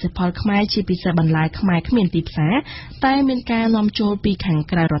ជាកសិផលខ្មែរជាពិសេសបន្លែខ្មែរគ្មានទីផ្សារតែមានការនាំចូលពីខាង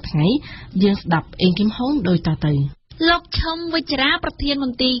ក្រៅរាល់ថ្ងៃយើងស្ដាប់អេងគឹមហុងដូចតទៅលោកឈឹមវិជ្ជរាប្រធានម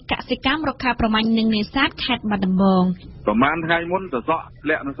ន្ត្រីកសិកម្មរុក្ខាប្រមាញ់និងនេសាទខេត្តបាត់ដំបងប្រហែលថ្ងៃមុនសសក់ធ្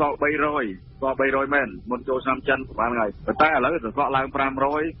លាក់នៅសល់300មែនមុនចូលឆ្នាំចិនប្រហែលថ្ងៃប៉ុន្តែឥឡូវសសក់ឡើង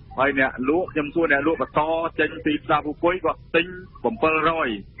500ហើយអ្នកលក់ខ្ញុំសួរអ្នកលក់បន្តចេញពីផ្សារពុគុយគាត់ទិញ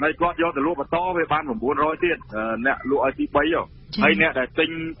700ហើយគាត់យកទៅលក់បន្តវាបាន900ទៀតអ្នកលក់ឲ្យទី3ហើយអ្នកដែលទិញ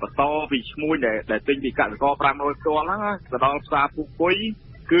បន្តពីឈ្មួញដែលទិញពីកសិករ500ផ្ទាល់ហ្នឹងទៅដល់ផ្សារពុគុយ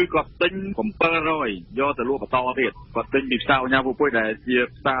គឺគាត់ទិញ700យកទៅលក់បន្តទៀតគាត់ទិញពីផ្សារអញ្ញាពុគុយដែលជា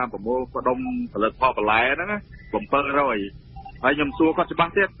ផ្សារប្រមូលផ្ដុំផលិតផលបន្លែហ្នឹង700ហើយខ្ញុំសួរគាត់ច្បា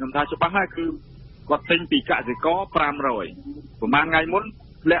ស់ទៀតខ្ញុំថាច្បាស់ហើយគឺគាត់ទិញពីកសិករ500ប្រហែលថ្ងៃមុន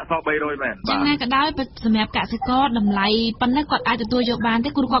ធ្លាក់សល់300មែនបាទយ៉ាងណាក៏ដោយសម្រាប់កសិករតម្លៃប៉ុណ្ណឹងគាត់អាចទទួលយកបានទេ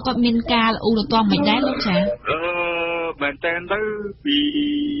គ្រូគាត់មានការល្អូរទាំមិនដែរលោកចាមែនតើទៅពី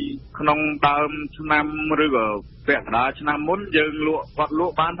ក្នុងដើមឆ្នាំឬក៏ពាក់កណ្ដាលឆ្នាំមុនយើងលក់គាត់ល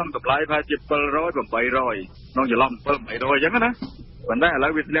ក់បានក្នុងតម្លៃប្រហែលជា700 800ក្នុងច្រឡំ700អញ្ចឹងណា ប៉ុន្តែឥឡូ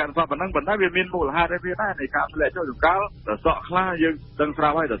វវាធ្លាក់សក់ប៉ុណ្ណឹងប៉ុន្តែវាមានមូលហេតុអីវាដែរនៃការធ្លាក់ចុះចង្កល់តែសក់ខ្លះយើងដឹងស្រា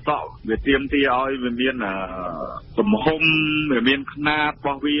ប់ហើយតែសក់វាទាមទារឲ្យវាមានទំហំវាមានខ្នាតរប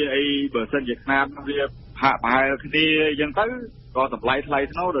ស់វាអីបើសិនជាខ្នាតវាហាក់ប្រហែលគ្នាអញ្ចឹងទៅក៏តម្លៃថ្លៃ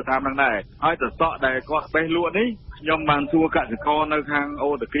ថ្នូរទៅតាមហ្នឹងដែរហើយតែសក់ដែលគាត់បេះលក់នេះខ្ញុំបានសួរកសិករនៅខាងអូ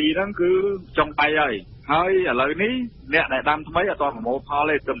តាគីហ្នឹងគឺចុងដៃហើយឥឡូវនេះអ្នកដែលដាំថ្មីអត់ទាន់ប្រមូលផ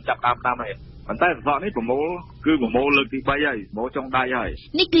លទេទើបចាប់ដាំទេប៉ុន្តែសក់នេះប្រមូលលើកទី3ហើយប្រមូលចុងដៃហើយ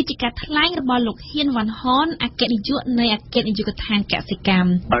នេះគឺជាការថ្លែងរបស់លោកហ៊ានវ៉ាន់ហនអគ្គនាយកនៃអគ្គនាយកដ្ឋានកសិកម្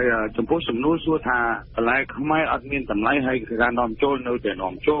មហើយចំពោះសំណួរសួរថាបន្លែខ្មែរអត់មានតម្លៃហើយការនាំចូលនៅតែ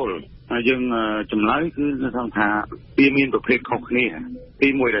នាំចូលហើយយើងចម្លើយគឺថាវាមានប្រភេទខុសគ្នាទី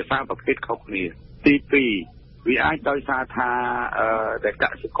1ដោយសារប្រភេទខុសគ្នាទី2វាអាចដោយសារថាដែលក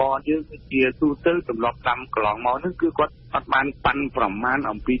សិករយើងជាទូទៅទម្លាប់ដាំកន្លងមកហ្នឹងគឺគាត់អត់បានប៉ាន់ប្រមាណ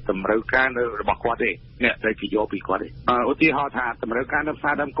អំពីតម្រូវការរបស់គាត់ទេអ្នកដែលគេយកពីគាត់ទេឧទាហរណ៍ថាតម្រូវការនៅផ្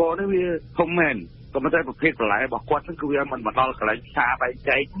សារដើមកនេះវាធំមែនក៏ប៉ុន្តែប្រភេទបន្លែរបស់គាត់ហ្នឹងគឺវាមិនមកដល់កន្លែងផ្សារបែង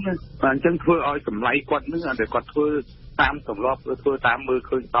ចែកណាអញ្ចឹងធ្វើឲ្យតម្លៃគាត់ហ្នឹងតែគាត់ធ្វើតាមទម្លាប់ធ្វើតាមមើល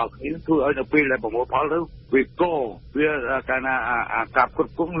ឃើញដល់គ្នាធ្វើឲ្យនៅពេលដែលប្រមូលផលទៅវាកោវាកាលណាអាការគ្រ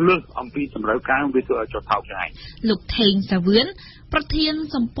ប់គ្រងលើសអំពីតម្រូវការវាធ្វើឲ្យចុះថោកឆ្ងាយលោកថេងសាវឿនប្រធាន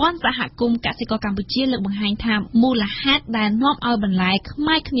សម្ព័ន្ធសហគមន៍កសិករកម្ពុជាលើកបង្ហាញថាមូលហេតុដែលនាំឲ្យបន្លែខ្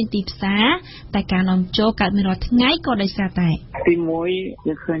មែរគ្មានទីផ្សារតែការនាំចូលកើតមានរាល់ថ្ងៃក៏ដោយសារតែទី1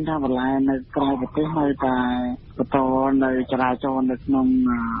យើងឃើញថាបន្លែនៅក្រៅប្រទេសនៅតែបន្តនៅចរាចរណ៍នៅក្នុង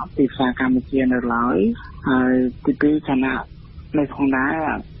ទីផ្សារកម្ពុជានៅឡើយហើយទី2ឋានៈនៅក្នុងដែរ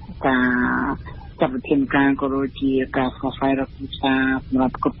ការចាត់វិធានការក៏ដូចជាការផ្សព្វផ្សាយរកទីផ្សារសម្រា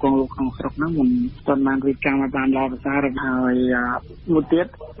ប់គ្រប់គ្រងលោកក្នុងស្រុកហ្នឹងមិនទាន់បានរៀបចំឲ្យបានល្អប្រសើរហើយមួយទៀត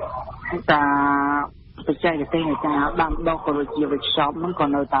ការបច្ចេកទេសនៃការដាំដុះក៏ដូចជាវិច្ឆប់ហ្នឹងក៏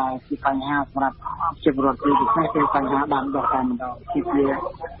នៅតែជាបញ្ហាសម្រាប់ប្រជាពលរដ្ឋជាពិសេសគឺបញ្ហាដាំដុះតែម្ដងជា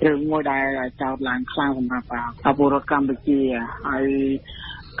រឿងមួយដែលចោទឡើងខ្លាំងសម្រាប់ពលរដ្ឋកម្ពុជាហើយ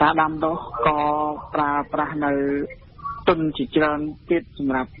ការដាំដុះក៏ប្រើប្រាស់នៅទុនជាច្រើនទៀតស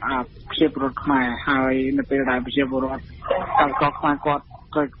ម្រាប់ប្រជាពលរដ្ឋខ្មែរហើយនៅពេលដែលប្រជាពលរដ្ឋកសិករខ្មែរគាត់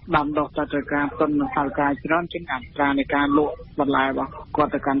ត្រូវដាំដុះទៅត្រូវការទុននិងផលការច្រើនជាងអត្រានៃការលក់បន្លែរបស់គា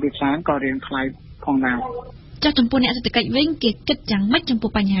ត់ទៅកាន់ទីផ្សារក៏រៀងថ្លៃផងដែរចាស់ចំពោះអ្នកសេដ្ឋកិច្ចវិញគេគិតយ៉ាងម៉េចចំពោះ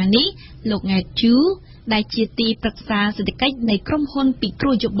បញ្ហានេះលោកង៉ែជូដែលជាទីប្រឹក្សាសេដ្ឋកិច្ចនៃក្រុមហ៊ុនពិគ្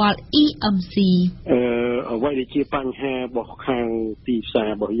រោះយោបល់ EMC អ្វីដែលជាបញ្ហារបស់ខាងទីផ្សារ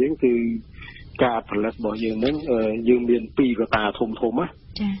របស់យើងគឺការផលិតរបស់យើងហ្នឹងយើងមាន2កត្តាធំណា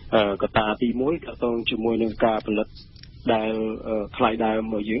កត្តាទី1ក៏ต้องជាមួយនឹងការផលិតដែលថ្លៃដើមរ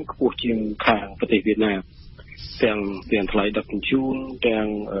បស់យើងខ្ពស់ជាងខាងប្រទេសវៀតណាមទាំងថ្លៃដឹកជញ្ជូនទាំង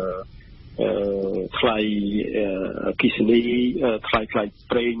ថ្លៃគិសនីថ្លៃ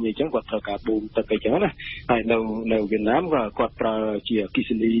ប្រេងអីចឹងគាត់ត្រូវការបូមទឹកអីចឹងណាហើយនៅវៀតណាមក៏គាត់ប្រើជាគិ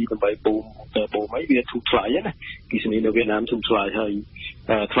សនីដើម្បីបូមទៅបូមអីវាធូរថ្លៃណាគិសនីនៅវៀតណាមធូរថ្លៃហើយ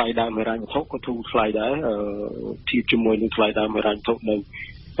ថ្លៃដើមហិរញ្ញវត្ថុក៏ធូរថ្លៃដែរធៀបជាមួយនឹងថ្លៃដើមហិរញ្ញវត្ថុនៅ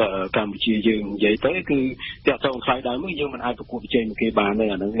កម្ពុជាយើងនិយាយទៅគឺតាក់ទងថ្លៃដើមយើងមិនអាចប្រកួតប្រជែងគេបានទេ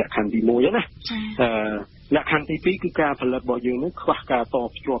អាហ្នឹងលក្ខខណ្ឌទី1ណាលក្ខខណ្ឌទី2គឺការផលិតរបស់យើងនេះខ្វះការត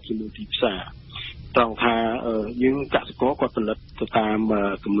ភ្ជាប់ជាមួយទីផ្សារត្រង់ថាយើងកសិករគាត់ផលិតទៅតាម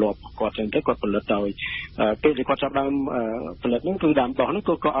ទម្លាប់គាត់ចឹងទៅគាត់ផលិតដោយពេលដែលគាត់ចាប់ដើមផលិតហ្នឹងគឺដើមដុះហ្នឹង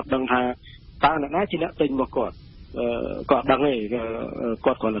ក៏អត់ដឹងថាតើអ្នកណាជាអ្នកទិញរបស់គាត់គាត់ដឹងទេ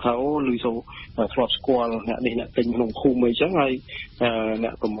គាត់គ្រាន់តែថាអូលឺសូធ្លាប់ស្គាល់អ្នកនេះអ្នកទិញក្នុងភូមិអីចឹងហើយអ្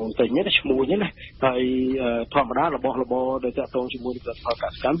នកប្រមូលទិញនេះឈ្មោះនេះណាហើយធម្មតារបស់របរដែលតាក់ទងជាមួយនឹងផលិតផលក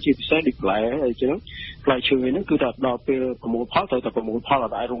សិកម្មជាពិសេសដូចផ្លែអីចឹងផ្លែឈើហ្នឹងគឺថាដល់ពេលប្រមូលផលត្រូវតែប្រមូលផល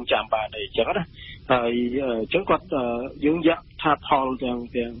ឲ្យរងចាំបានអីចឹងណាហើយអញ្ចឹងគាត់យើងយកថាផលទាំង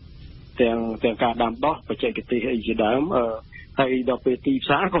ការដាំដុះបច្ចេកទេសអីជាដើមហើយដល់ពេលទីផ្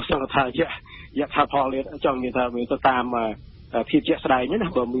សារក៏សឹងថាយកថាផលចង់និយាយថាវាទៅតាមភាពជាក់ស្ដែងណា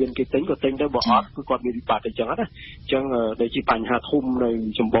បើមានគេទិញក៏ទិញទៅបើអត់គឺគាត់មានវិបត្តិអញ្ចឹងណាអញ្ចឹងដែលជាបញ្ហាធំនៅ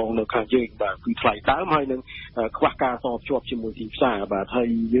ចម្បងនៅខាងយើងបាទគឺថ្លៃដើមហើយនឹងខ្វះការតភ្ជាប់ជាមួយទីផ្សារបាទហើយ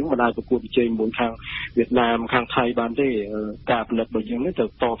យើងមិនអាចប្រកួតប្រជែងមួយខាងវៀតណាមខាងថៃបានទេការផលិតរបស់យើងនេះត្រូវ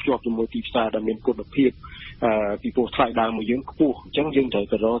តភ្ជាប់ជាមួយទីផ្សារដែលមានគុណភាពពីព្រោះថ្លៃដើមរបស់យើងខ្ពស់អញ្ចឹងយើងត្រូវ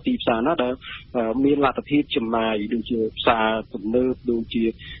ទៅរកទីផ្សារណាដែលមានលទ្ធភាពចំណាយដូចជាផ្សារទំនើបដូចជា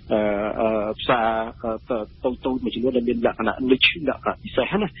ផ្សារតូចៗមួយចំនួនដែលមានលក្ខណៈniche លក្ខណៈពិសេ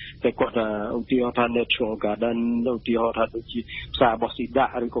សណាតែគាត់ឧទាហរណ៍ថា natural garden ឧទាហរណ៍ថាដូចជាផ្សាររបស់ស៊ីដា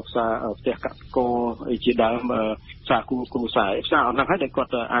ក់ឬក៏ផ្សារផ្ទះកសិករអីជាដើមផ្សារគ្រួសារផ្សារអស់ហ្នឹងហើយដែលគា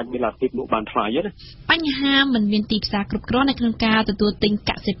ត់អាចមានលទ្ធភាពលក់បានថ្លៃណាបញ្ហាមិនមានទីផ្សារគ្រប់គ្រាន់នៅក្នុងការទទួលទិញ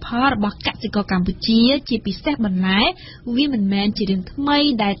កសិផលរបស់កសិករកម្ពុជាជាពិសេសបន្លែវាមិនមែនជារឿងថ្មី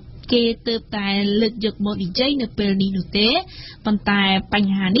ដែល គេទើបតែលើកយកមកនិយាយនៅពេលនេះនោះទេប៉ុន្តែប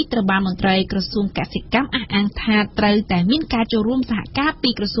ញ្ហានេះត្រូវបានមន្ត្រីក្រសួងកសិកម្មអះអាងថាត្រូវតែមានការចូលរួមសហការពី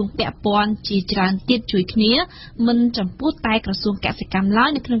ក្រសួងពាក់ព័ន្ធជាច្រើនទៀតជួយគ្នាមិនចំពោះតែក្រសួងកសិកម្មឡើយ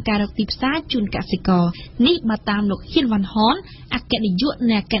នៅក្នុងការរកទីផ្សារជូនកសិករនេះបើតាមលោកហ៊ីនវ៉ាន់ហនអគ្គនាយក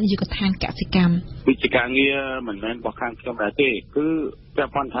នៃអគ្គនាយកដ្ឋានកសិកម្មវិជាការងារមិនមែនរបស់ខាងខ្ញុំដែរទេគឺពា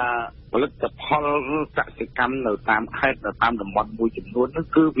ក់ព័ន្ធថាផលិតផលកសិកម្មនៅតាមខេត្តនៅតាមតំបន់មួយចំនួននោះ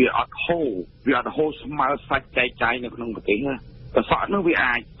គឺវាអត់ហូរស្មើសាច់ចែកចាយនៅក្នុងប្រទេសណាកសក់នោះវា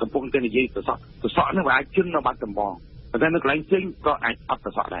អាចកំពុងតែនិយាយកសក់នោះវាអាចជន់នៅបាត់ដំបងប៉ុន្តែនៅកន្លែងផ្សេងក៏អាចអត់ក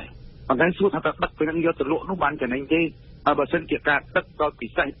សក់ដែរប៉ុន្តែសួរថាតើដឹកទៅនឹងយកទៅលក់នោះបានចំណេញទេហើយបើសិនជាការទឹកក៏ពិ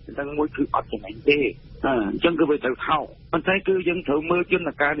សេសទាំងមួយគឺអត់ចំណេញទេអញ្ចឹងគឺវាត្រូវថោកប៉ុន្តែគឺយើងត្រូវមើលយន្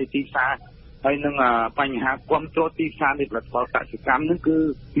តការនីតិសាស្ត្រហើយនឹងបញ្ហាគ្រប់គ្រងទីផ្សារនៃផលិតផលកសិកម្មហ្នឹងគឺ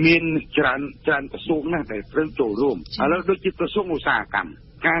មានច្រើនក្រសួងណាស់ដែលត្រូវចូលរួមឥឡូវដូចជាក្រសួងឧស្សាហកម្ម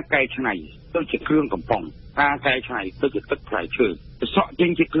ការកែច្នៃទៅជាគ្រឿងកំប៉ុងការកែច្នៃទៅជាទឹកផ្លែឈើកសក់ចេញ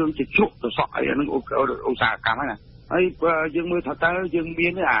ជាគ្រឿងជាជក់កសក់អីហ្នឹងឧស្សាហកម្មហ្នឹងណាហើយយើងមើលថាតើយើងមា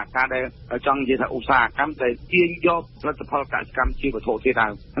នការដែលចង់និយាយថាឧស្សាហកម្មដែលទាញយកផលិតផលកសិកម្មជាវត្ថុធាតុដើ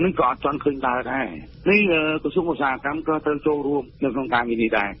មហ្នឹងក៏អត់ទាន់ឃើញដែរនេះក្រសួងឧស្សាហកម្មក៏ត្រូវចូលរួមនៅក្នុងការងារនេះ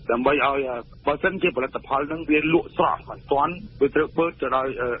ដែរដើម្បីឲ្យបើសិនជាផលិតផលហ្នឹងវាលក់ស្រស់មិនទាន់វាត្រូវបើកទៅ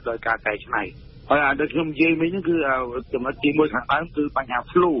ដោយការកែច្នៃហើយដែលខ្ញុំនិយាយមិញហ្នឹងគឺចំណុចទី1ខាងដើមគឺបញ្ហា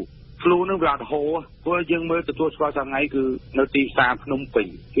flu នឹងវាអត់ហូរព្រោះយើងមើលទទួលស្គាល់ថ្ងៃគឺនៅទីផ្សារភ្នំពេញ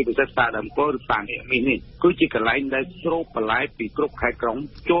គឺពិសេសផ្សារដើមគោឬផ្សារនេះគឺជាកន្លែងដែលស្រូបបន្លែពីគ្រប់ខេត្តក្រុង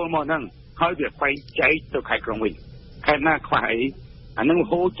ចូលមកហ្នឹងហើយវាបែងចែកទៅខេត្តក្រុងវិញខេត្តណាខ្វះអីអាហ្នឹង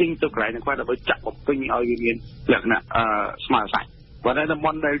ហូរចេញទៅកន្លែងហ្នឹងខ្វះដើម្បីចាក់បំពេញឲ្យវាមានលក្ខណៈស្មើសាច់ប៉ុន្តែតំប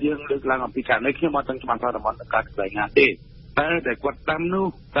ន់ដែលយើងលើកឡើងអំពីការនេះខ្ញុំអត់ដឹងច្បាស់ថាតំបន់កើតកន្លែងណាទេតែគាត់ដាំនោះ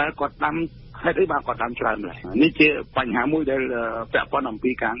តែគាត់ដាំហេតុអីបានគាត់តាមច្រើនម្ល៉េះនេះជាបញ្ហាមួយដែលពាក់ព័ន្ធអំ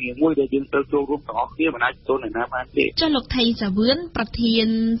ពីការងារមួយដែលយើងត្រូវចូលរួមទាំងអស់គ្នាមិនអាចទទួលនៅណាបានទេចុះលោកថៃសាវឿនប្រធាន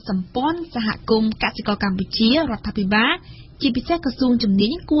សម្ព័ន្ធសហគមន៍កសិករកម្ពុជារដ្ឋាភិបាលជាពិសេសក្រសួងជំនា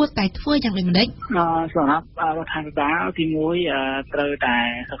ញគួរតែធ្វើយ៉ាងដូចម្តេចសម្រាប់រដ្ឋាភិបាលទី1ត្រូវតែ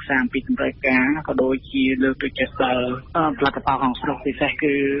សិក្សាអំពីតម្រូវការក៏ដូចជាលើកទឹកចិត្តដល់ផលិតផលក្នុងស្រុកពិសេស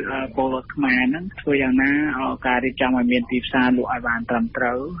គឺពលរដ្ឋខ្មែរហ្នឹងធ្វើយ៉ាងណាឲ្យការរៀបចំឲ្យមានទីផ្សារលក់ឲ្យបានត្រឹមត្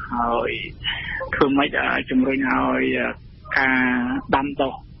រូវហើយធ្វើម៉េចជំរុញឲ្យការដាំ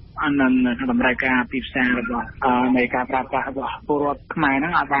ដុះអនតម្រូវការទីផ្សាររបស់នៃការប្រើប្រាស់របស់ពលរដ្ឋខ្មែរហ្នឹ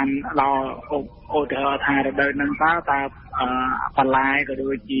ងឲ្យបានដល់ឧទាហរណ៍ថារដូវហ្នឹងតើបន្លែក៏ដូ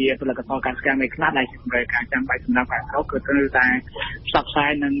ចជាផលិតផលកសិកម្មឯខ្លះដែលតម្រូវការចាំបាច់សម្រាប់ការស្រុកគឺត្រូវតែផ្សព្វផ្សា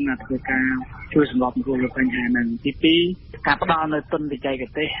យនិងធ្វើការជួយសម្របសម្រួលលើបញ្ហាហ្នឹងទី2ការផ្ដល់នៅទុនបច្ចេក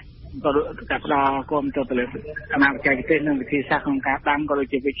ទេសក៏ការផ្ដល់គាំទ្រទៅលើអាណាបច្ចេកទេសនិងវិធីសាស្ត្រក្នុងការដាំក៏ដូច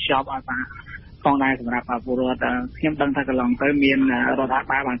ជា workshop ឲ្យបានផងដែរសម្រាប់ពលរដ្ឋខ្ញុំដឹងថាកន្លងទៅមានរដ្ឋាភិ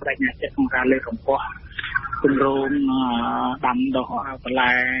បាលបានបដិញ្ញាចិត្តក្នុងការលើកកម្ពស់គម្រោងដាំដុះបន្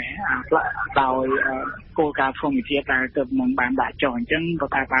លែដោយគោលការណ៍ធម្មជាតិដែលទើបមិនបានដាក់ចុះអញ្ចឹងរ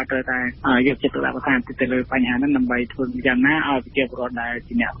ដ្ឋាភិបាលត្រូវតែយកចិត្តទុកដាក់បន្ថែមទៅលើបញ្ហាហ្នឹងដើម្បីធ្វើយ៉ាងណាឲ្យប្រជាពលរដ្ឋដែល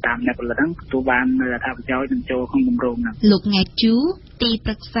ជាអ្នកតាមអ្នកផលិតហ្នឹងទទួលបានអត្ថប្រយោជន៍និងចូលក្នុងគម្រោងហ្នឹងលោកង៉ែជូទី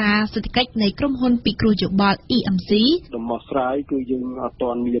ប្រឹក្សាសេដ្ឋកិច្ចនៃក្រុមហ៊ុនពិគ្រោះយោបល់ EMC ដំណោះស្រាយគឺយើងអត់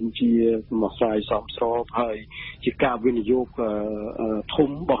ទាន់មានជាដំណោះស្រាយសមស្របហើយជាការវិនិយោគធំ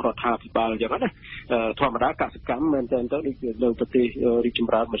របស់រដ្ឋាភិបាលអញ្ចឹងណាធម្មតាកសិកម្មមែនតើទៅដូចនៅប្រទេសរីកច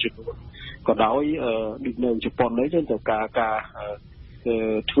ម្រើនមួយចំនួនក៏ដោយដូចនៅជប៉ុននេះទៅការ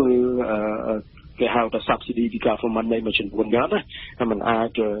ធ្វើគេហៅថា subsidy ពី government នៃមួយចំនួនយ៉ាងណាតែมันអា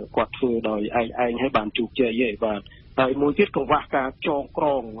ចគាត់ធ្វើដោយឯងឲ្យបានជោគជ័យទេបាទហើយមួយទៀតកង្វះការចងក្រ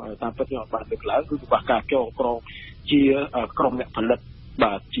ងតាមពិតខ្ញុំបានលើកឡើងគឺកង្វះការចងក្រងជាក្រុមអ្នកផលិត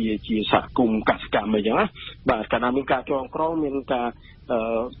បាទជាសហគមន៍កសិកម្មអីចឹងណាបាទកាលណាមានការចងក្រងមានការ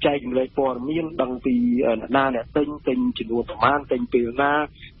ចែកចម្លែកព័ត៌មានដឹងពីអ្នកទិញចំនួនប្រមាណទិញពេលណា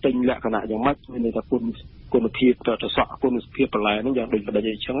ទិញលក្ខណៈយ៉ាងម៉េចមានន័យថាគុណភាពទៅសក់គុណភាពបន្លែហ្នឹងយ៉ាងដូចបដិ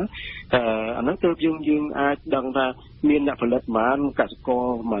អីចឹងអាហ្នឹងទើបយើងអាចដឹងថាមានអ្នកផលិតប៉ុន្មានកសិករ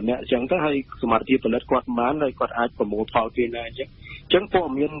ម្នាក់ចឹងទៅហើយសមត្ថភាពផលិតគាត់ប៉ុន្មានហើយគាត់អាចប្រមូលផលពេលណាអញ្ចឹងព័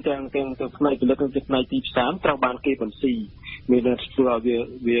ត៌មានទាំងផ្នែកផលិតនិងផ្នែកទីផ្សារត្រូវបានគេបន្ស៊ីមានធ្វើឲ្យ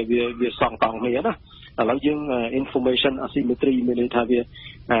វាសងតង់គ្នាណាឥឡូវយើង information asymmetry មានន័យថាវា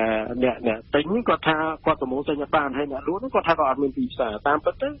អ្នកទិញគាត់ថាគាត់ប្រមូលទិញអត់បានហើយអ្នកលក់គាត់ថាគាត់អត់មានទីផ្សារតាម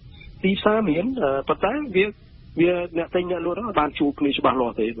ពិតទៅទីផ្សារមានប៉ុន្តែវាអ្នកទិញអ្នកលក់ហ្នឹងបានជួបគ្នាច្បាស់លា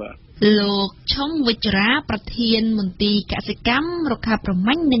ស់ទេបាទលោកឆុងវិជ្ជរាប្រធានមន្ទីរកសិកម្មរុក្ខាប្រ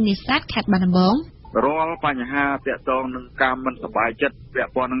មាញ់និងនេសាទខេត្តបាត់ដំបង រាល់បញ្ហាទាក់ទងនឹងការមិនសប្បាយចិត្តពា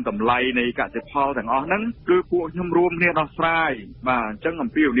ក់ព័ន្ធនឹងតម្លៃនៃកសិផលទាំងអស់ហ្នឹងគឺពួកខ្ញុំរួមគ្នាដោះស្រាយបាទអញ្ចឹងអំ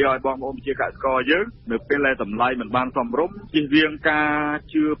ពីវេលាឲ្យបងប្អូនជាកសិករយើងនៅពេលដែលតម្លៃមិនបានសមរម្យជៀសវាងការ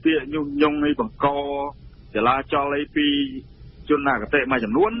ជឿពាក្យញុះញង់នៃបង្កចលាចលអីពីជនអគតិមួយ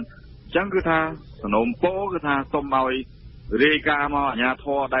ចំនួនអញ្ចឹងគឺថាសំណូមពរគឺថាសូមឲ្យរាយការណ៍មកអាជ្ញាធ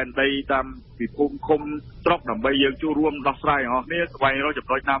រដែនដីតាមពីភូមិឃុំស្រុកដើម្បីយើងចូលរួមដោះស្រាយអស់គ្នាស្វែងរកចំ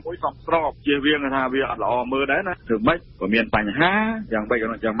ណុចណាមួយសមស្របជៀសវាងថាវាអត់ល្អមើលដែរណាធ្វើម៉េចបើមានបញ្ហាយ៉ាងម៉េច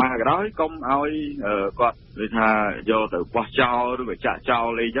យ៉ាងម៉ាក៏ដោយកុំឲ្យគាត់និយាយថាយកទៅបោះចោលឬក៏ចាក់ចោល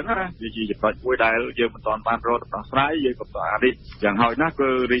អីចឹងណាវាជាចំណុចមួយដែលយើងមិនទាន់បានរកដោះស្រាយយើងក៏តអានេះយ៉ាងហោចណាស់គឺ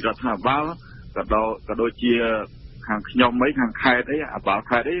រាជរដ្ឋាភិបាលក៏ដូចជាខាងខ្ញុំអីខាងខេត្តអីអាបាល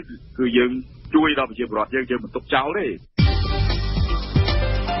ខេត្តអីគឺយើងជួយដល់ប្រជាពលរដ្ឋយើងមិនទុកចោលទេ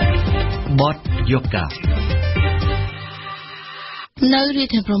បទយូកានៅរាជ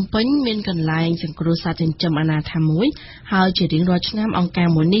ធានីភ្នំពេញមានកន្លែងសង្គ្រោះសត្វចិញ្ចឹមអនាថាមួយហើយជារៀងរាល់ឆ្នាំអង្គការ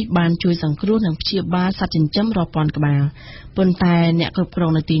មួយនេះបានជួយសង្គ្រោះនិងព្យាបាលសត្វចិញ្ចឹមរាប់ពាន់ក្បាលប៉ុន្តែអ្នកគ្រប់គ្រ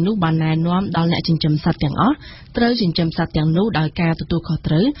ងនៅទីនោះបានណែនាំដល់អ្នកចិញ្ចឹមសត្វទាំងអស់ត្រូវចិញ្ចឹមសត្វទាំងនោះដោយការទទួលខុស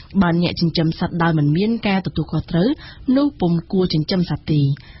ត្រូវបានអ្នកចិញ្ចឹមសត្វដែលមិនមានការទទួលខុសត្រូវនោះពុំគួរចិញ្ចឹមសត្វទេ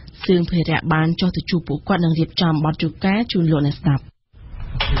សឿងភេរៈបានចុះទៅជួបពួកគាត់និងរៀបចំបទយូកាជូនលោកអ្នកស្ដាប់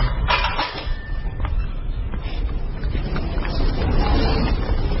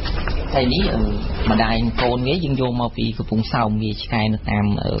ហើយនេះម្ដាយកូនវាយើងយកមកពីកំពង់សោមវាឆ្កែនៅតាម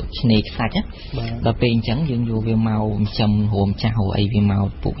ឆ្នេរខ្សាច់ដល់ពេលអញ្ចឹងយើងយកវាមកចិញ្ចឹមរួមចាស់អីវាមក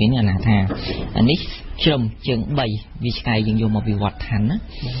ពួកគេនេះណាថាអានេះជ្រឹមជើង3វាឆ្កែយើងយកមកពីវត្តឋានណា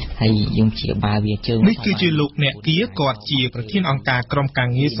ហើយយើងជាបាវាជើងនេះគឺជាលោកអ្នកគាគាត់ជាប្រធានអង្គការក្រុមការ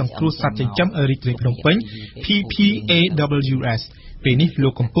ងារសង្គ្រោះសត្វចិញ្ចឹមរាជធានីភ្នំពេញ PPAWSពេលនេះលោ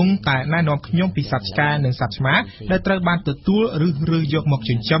កកំពុងតែណែនាំខ្ញុំពីសត្វឆ្កែនិងសត្វឆ្មាដែលត្រូវបានទទួលឬរើសយកមក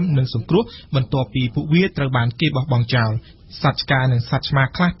ចិញ្ចឹមនិងសង្គ្រោះបន្ទាប់ពីពួកវាត្រូវបានគេបោះបង់ចោលសត្វឆ្កែនិងសត្វឆ្មា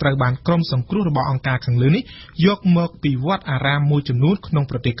ខ្លះត្រូវបានក្រុមសង្គ្រោះរបស់អង្គការខាងលើនេះយកមកពីវត្តអារាមមួយចំនួនក្នុង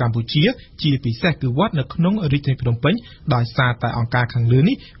ប្រទេសកម្ពុជាជាពិសេសគឺវត្តនៅក្នុងរាជធានីភ្នំពេញដោយសារតែអង្គការខាងលើ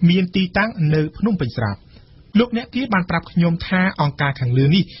នេះមានទីតាំងនៅភ្នំពេញស្រាប់លោកអ្នកគាបានប្រាប់ខ្ញុំថាអង្គការខាងលើ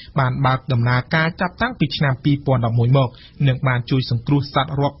នេះបានបើកដំណើរការចាប់តាំងពីឆ្នាំ2011មកនិងបានជួយសង្គ្រោះសត្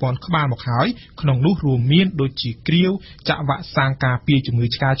វរាប់ពាន់ក្បាលមកហើយក្នុងនោះរួមមានដូចជាគ្រាវចាក់វ៉ាក់សាំងការពារជំងឺ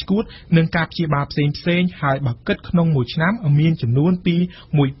ឆ្កាឆ្កួតនិងការព្យាបាលផ្សេងៗហើយបើគិតក្នុងមួយឆ្នាំមានចំនួនពី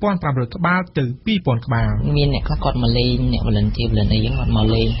1500ក្បាលទៅ2000ក្បាលមានអ្នកខ្លះគាត់មកលេងអ្នក volunteer អីហ្នឹងគាត់មក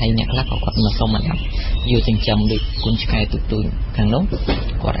លេងហើយអ្នកខ្លះក៏គាត់មកសុំមកយកចិញ្ចឹមដូចគុនឆ្កែទូចៗខាងនោះ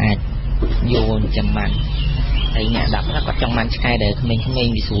គាត់អាចយកចិញ្ចឹមបានហើយអ្នកដាក់ខ្លះគាត់ចង់បានឆ្កែដែលក្មេងៗ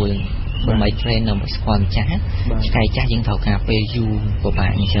វាស្រួលដើម្បី train នៅស្គាល់ចាស់ឆ្កែចាស់យើងត្រូវការពេលយូរពិបាក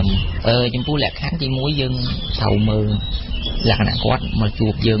អញ្ចឹងចំពោះលក្ខខណ្ឌទី1យើងត្រូវមើលលក្ខណៈគាត់មកជួ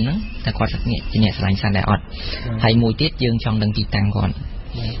បយើងហ្នឹងតែគាត់ជាអ្នកស្រឡាញ់សត្វដែរអត់ហើយមួយទៀតយើងចង់ដឹងទីតាំងគាត់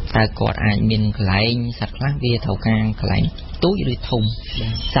តើគាត់អាចមានកន្លែងសត្វខ្លះវាត្រូវការកន្លែងទូចឬធំ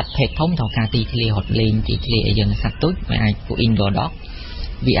សត្វភេទធំត្រូវការទីធ្លារត់លេងទីធ្លាឲ្យយើងសត្វទូចវាអាចពួក indoor dog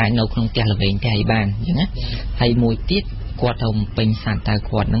វាអាចនៅក្នុងផ្ទះល្វែងផ្ទះអីបានអញ្ចឹងណាហើយមួយទៀតគាត់ទៅពេញសត្វតើ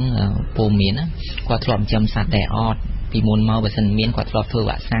គាត់ហ្នឹងពុំមានណាគាត់ធ្លាប់ចិញ្ចឹមសត្វដែរអត់ពីមុនមកបើសិនមានគាត់ធ្លាប់ធ្វើ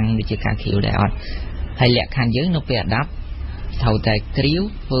វ៉ាក់សាំងដូចជាការគ្រាវដែរអត់ហើយលក្ខខណ្ឌយើងនៅពេលអាដាប់ត្រូវតែគ្រាវ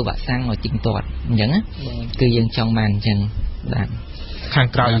ធ្វើវ៉ាក់សាំងឲ្យទៀងទាត់អញ្ចឹងណាគឺយើងចង់បានអញ្ចឹងបាទខាង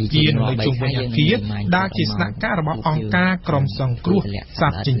ក្រៅគានៅជុំវិញអគារដែលជាស្នាក់ការរបស់អង្គការក្រុមសង្គ្រោះស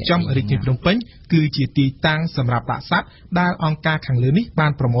ត្វចិញ្ចឹមរាជធានីភ្នំពេញគឺជាទីតាំងសម្រាប់ដាក់សត្វដែលអង្គការខាងលើនេះបា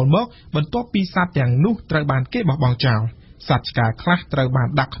នប្រមូលមកបន្ទាប់ពីសត្វទាំងនោះត្រូវបានគេបោះបង់ចោលសត្វឆ្កែខ្លះត្រូវបាន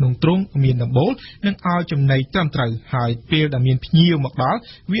ដាក់ក្នុងទ្រុងមានដំបូលនិងឲ្យចំណីត្រឹមត្រូវហើយពេលដែលមានភ្ញៀវមកដល់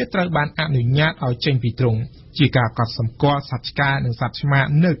វាត្រូវបានអនុញ្ញាតឲ្យចេញពីទ្រុងជាការកត់សម្គាល់សត្វឆ្កែនិងសត្វឆ្មា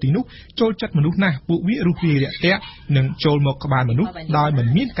នៅទីនោះចូលចិត្តមនុស្សណាស់ពួកវារុះរាយរាក់ទាក់និងចូលមកក្បែរមនុស្សដោយមិន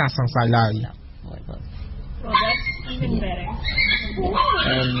មានការសង្ស័យឡើយ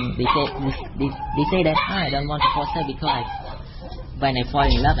They say that I don't want to force her because when I fall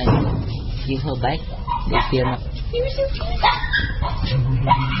in love and give her back they feel not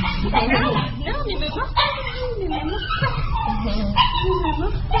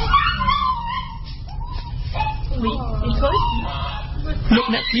លោក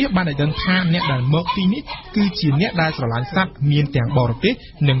អ្នកគាបានឲ្យដឹងថាអ្នកដែលមកទីនេះគឺជាអ្នកដែលស្រឡាញ់សត្វមានទាំងបរទេស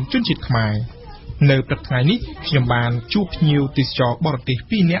និងជនជាតិខ្មែរនៅព្រឹកថ្ងៃនេះខ្ញុំបានជួបភ្ញៀវទេសចរបរទេស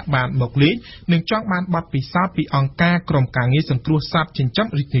2នាក់បានមកលេងនិងចង់បានបទពិសោធន៍ពីអង្គការក្រុមការងារសង្គ្រោះសត្វចិញ្ចឹម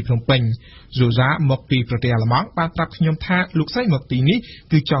រាជធានីភ្នំពេញសូហ្សាមកពីប្រទេសអាល្លឺម៉ង់បានប្រាប់ខ្ញុំថាលោកស្រីមកទីនេះ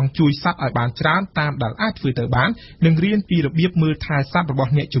គឺចង់ជួយសត្វឲ្យបានច្រើនតាមដែលអាចធ្វើទៅបាននិងរៀនពីរបៀបមើលថែសត្វរប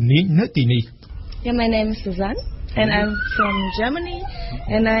ស់អ្នកជំនាញនៅទីនេះYeah, my name is Suzanne. And I'm from Germany,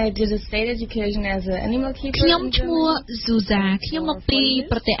 and I did a state education as an animal keeper. ខ្ញុំឈ្មោះ Zuza ខ្ញុំមកពី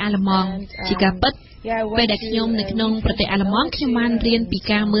ប្រទេសអាល្លឺម៉ង់ជាការពិតពេលដែលខ្ញុំនៅក្នុងប្រទេសអាល្លឺម៉ង់ខ្ញុំបានរៀនពី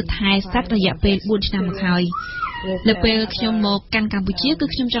ការមើលថែសត្វរយៈពេល 4 ឆ្នាំមកហើយនៅពេលខ្ញុំមកកាន់កម្ពុជាគឺ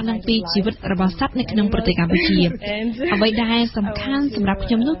ខ្ញុំចង់ដឹងពីជីវិតរបស់សត្វនៅក្នុងប្រទេសកម្ពុជាអ្វីដែលសំខាន់សម្រាប់ខ្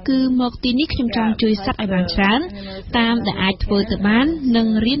ញុំនោះគឺមកទីនេះខ្ញុំចង់ជួយសត្វឲ្យបានច្រើនតាមដែលអាចធ្វើទៅបាននិង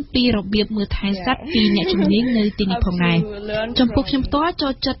រៀនពីរបៀបមើលថែសត្វពីអ្នកជំនាញនៅទីនេះផងដែរចំពោះខ្ញុំផ្ទាល់ចូ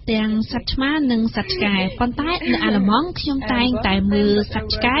លចិត្តទាំងសត្វឆ្មានិងសត្វឆ្កែប៉ុន្តែនៅអាល្លឺម៉ង់ខ្ញុំតែងតែមើលសត្វ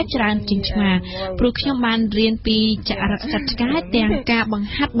ឆ្កែច្រើនជាងឆ្មាព្រោះខ្ញុំបានរៀនពីចរិតសត្វឆ្កែទាំងការបង្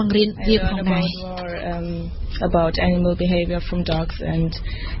ហាត់បង្រៀនវាផងដែរabout animal behavior from dogs and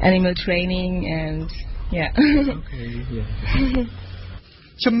animal training and yeah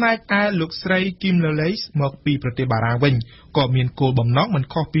ចំណែកឯលោកស្រី Kim Lolais មកពីប្រទេសបារាំងវិញក៏មានគោលបំណងមិន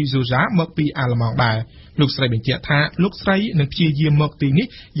ខុសពី Zuza មកពីអាល្លឺម៉ង់ដែរលោកស្រីបញ្ជាក់ថាលោកស្រីនឹងព្យាយាមមកទីនេះ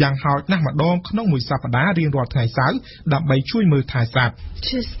យ៉ាងហោចណាស់ម្ដងក្នុងមួយសប្តាហ៍រៀងរាល់ថ្ងៃសៅរ៍ដើម្បីជួយមើលថែសត្វ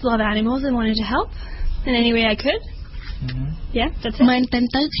Just love animals and wanted to help in any way I couldមែនតែ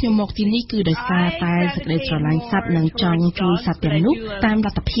ទៅខ្ញុំមកទីនេះគឺដោយសារតែសេចក្តីស្រឡាញ់សត្វនិងចង់ជួយសត្វទាំងនោះតាមល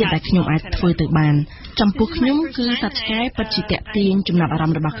ទ្ធភាពដែលខ្ញុំអាចធ្វើទៅបានចំពោះខ្ញុំគឺសត្វឆ្កែពិតជាទាក់ទាញចំណាប់អារ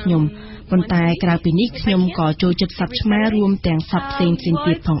ម្មណ៍របស់ខ្ញុំប៉ុន្តែក្រៅពីនេះខ្ញុំក៏ចូលចិត្តសត្វឆ្មារួមទាំងសត្វផ្សេងៗ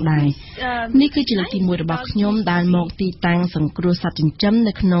ទៀតផងដែរនេះគឺជាលើកទី1របស់ខ្ញុំដែលមកទីតាំងសង្គ្រោះសត្វចិញ្ចឹម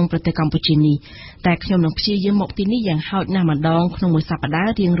នៅក្នុងប្រទេសកម្ពុជានេះតែខ្ញុំនឹងព្យាយាមមកទីនេះយ៉ាងហោចណាស់ម្ដងក្នុងមួយសប្តា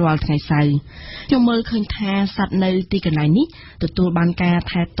ហ៍រៀងរាល់ថ្ងៃសៅរ៍ខ្ញុំមើលឃើញថាសត្វនៅទីកន្លែងនេះទទួលបានការ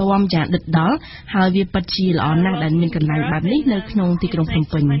ថែទាំយ៉ាងដិតដល់ហើយវាពិតជាល្អណាស់ដែលមានកន្លែងបែបនេះនៅក្នុងទីក្រុងភ្នំ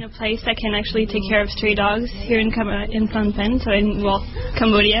ពេញ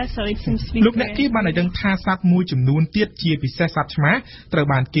Cambodia so it seems លោកអ្នកគេបានឲ្យដឹងថាសត្វមួយចំនួនទៀតជាពិសេសសត្វឆ្មាត្រូវ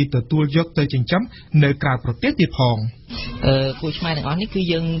បានគេទទួលយកទៅចិញ្ចឹមនៅក្រៅប្រទេសទៀតផងគួរឆ្មាទាំងអស់នេះគឺ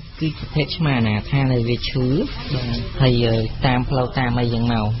យើងគឺប្រភេទឆ្មាណាថានៅវាឈឺហើយតាមផ្លូវតាមអីយ៉ាង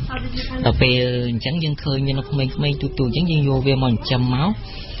មកដល់ពេលអញ្ចឹងយើងឃើញមាននៅក្មេងៗទូៗអញ្ចឹងយើងយកវាមកចិញ្ចឹមមក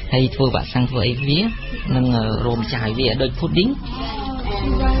ហើយធ្វើវ៉ាក់សាំងធ្វើអីវានឹងរោមចាស់ឲ្យវាដូច pudding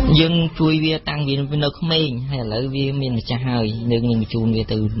យើងជួយវាតាំងវានៅក្មេងហើយឥឡូវវាមានម្ចាស់ហើយនឹងបញ្ជូនវា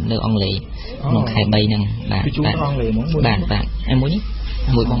ទៅនៅអង់គ្លេសក្នុងខែ3ហ្នឹងបាទបញ្ជូនអង់គ្លេសហ្មងបាទហើយមួយនេះ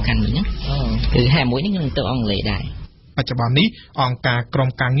មួយបងកាន់វិញហ្នឹងគឺហើយមួយនេះនឹងទៅអង់គ្លេសដែរបច្ចុប្បន្ននេះអង្គការក្រុម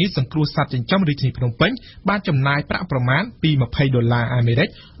ការងារសង្គ្រោះសត្វចិញ្ចឹមរាជធានីភ្នំពេញបានចំណាយប្រាក់ប្រមាណពី$20អាមេរិក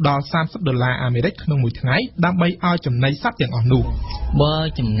ដល់$30អាមេរិកក្នុងមួយថ្ងៃដើម្បីឲ្យចំណីសត្វទាំងអស់នោះបើ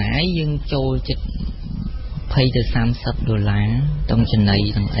ចំណាយយើងចូលចិត្ត$20ទៅ$30ต้องចំណី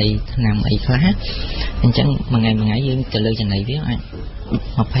ទាំងអីឆ្នាំអីខ្លះអញ្ចឹងមួយថ្ងៃយើងទៅលើចំណីវាអាច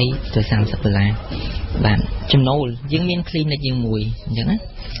$20ទៅ$30បាទចំណូលយើងមាន clinic យើងមួយអញ្ចឹងណា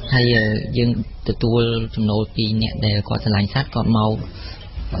ហើយយើងទទួលចំណូលពីអ្នកដែលគាត់ឆ្លាញ់សត្វគាត់មក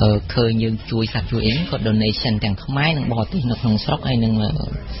ឃើញយើងជួយសត្វជួយអីគាត់ donation ទាំងខ្មែរនិងបរទេសនៅក្នុងស្រុកហើយនឹង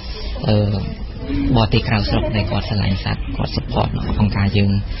បរទេសក្រៅស្រុកដែលគាត់ឆ្លាញ់សត្វគាត់ support ក្នុងការយើ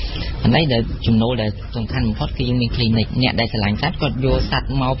ងហើយដែលចំណូលដែលសំខាន់បំផុតគឺយើងមាន clinic អ្នកដែលឆ្លាញ់សត្វគាត់យកសត្វ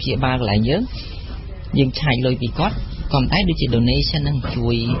មកព្យាបាលកន្លែងយើងឆាយលុយពីគាត់ក៏តែដូចជា donation នឹង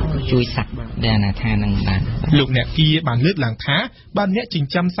ជួយសត្វដែលអនាថានឹងបានលោកអ្នកគីបានលើកឡើងថាបើអ្នកចិ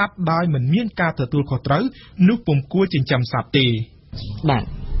ញ្ចឹមសត្វដោយមិនមានការទទួលខុសត្រូវនោះពុំគួរចិញ្ចឹមសត្វទេបាទ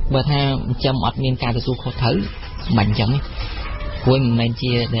បើថាចិញ្ចឹមអត់មានការទទួលខុសត្រូវមិនអញ្ចឹងព្រោះមិនមែន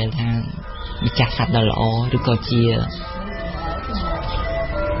ជាដែលថាម្ចាស់សត្វដ៏ល្អឬក៏ជា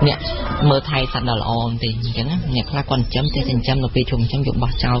អ្នកមើលថែសត្វដ៏ល្អទេអញ្ចឹងអ្នកខ្លះគាត់ចិញ្ចឹមតែចិញ្ចឹមដល់ពេលជុំចិញ្ចឹមយក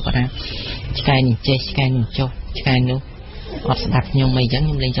បោះចោលគាត់ថាឆ្កែនេះចេះឆ្កែនេះចុះឆ្កែនោះអត់ស្ដាប់ខ្ញុំអីចឹងខ្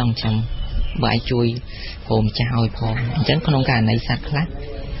ញុំលេងចង់ចាំបើឲ្យជួយព្រមចាស់ឲ្យផងអញ្ចឹងក្នុងករណីសត្វខ្លះ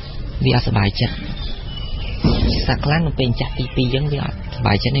វាអត់សុបាយចិត្តសត្វខ្លះនៅពេលចាស់ទី2ចឹងវាអត់សុ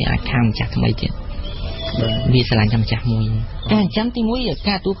បាយចិត្តនេះអាចខាំចាស់ថ្មីទៀតវាឆ្លាញ់ចាំចាស់មួយតែអញ្ចឹងទី1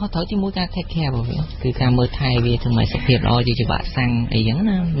ការទូខុសត្រូវទី1ការ take care របស់វាគឺការមើលថែវាធ្វើឲ្យសុខភាពល្អជាវ៉ាក់សាំងអីចឹង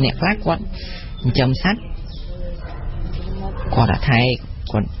ណាអ្នកខ្លះគាត់ចិញ្ចឹមសត្វគាត់អត់ថែ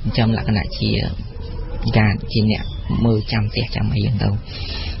គាត់ចិញ្ចឹមលក្ខណៈជាការជាអ្នកមើលចាំផ្ទះចាំអីចឹង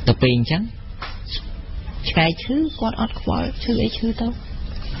ទៅពេលអញ្ចឹងឆ្កែឈឺគាត់អត់ខ្វល់ឈឺអីឈឺទៅ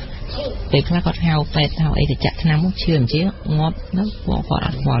ពេលខ្លះគាត់ហៅពេទ្យហៅអីទៅចាក់ថ្នាំមកឈឺអញ្ចឹងងាប់ទៅគាត់អ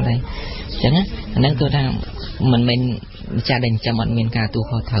ត់ខ្វល់ដែរអញ្ចឹងអាហ្នឹងគឺថាមិនមែនម្ចាស់ដែលចិញ្ចឹមអត់មានការទូ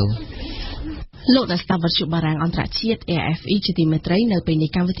ខុសត្រូវលោកដែលស្ដាប់វិទ្យុបារាំងអន្តរជាតិ RFI ជាទីមេត្រីនៅពេលនេះ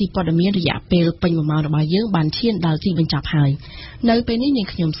កម្មវិធីព័ត៌មានរយៈពេលពេញ1ម៉ោងរបស់យើងបានឈានដល់ទីបញ្ចប់ហើយនៅពេលនេះនាង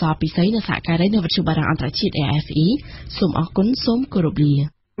ខ្ញុំសពិសីនៅសហការីនៃវិទ្យុបារាំងអន្តរជាតិ RFI សូមអរគុណសូមគោរពលា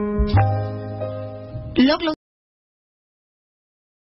លោក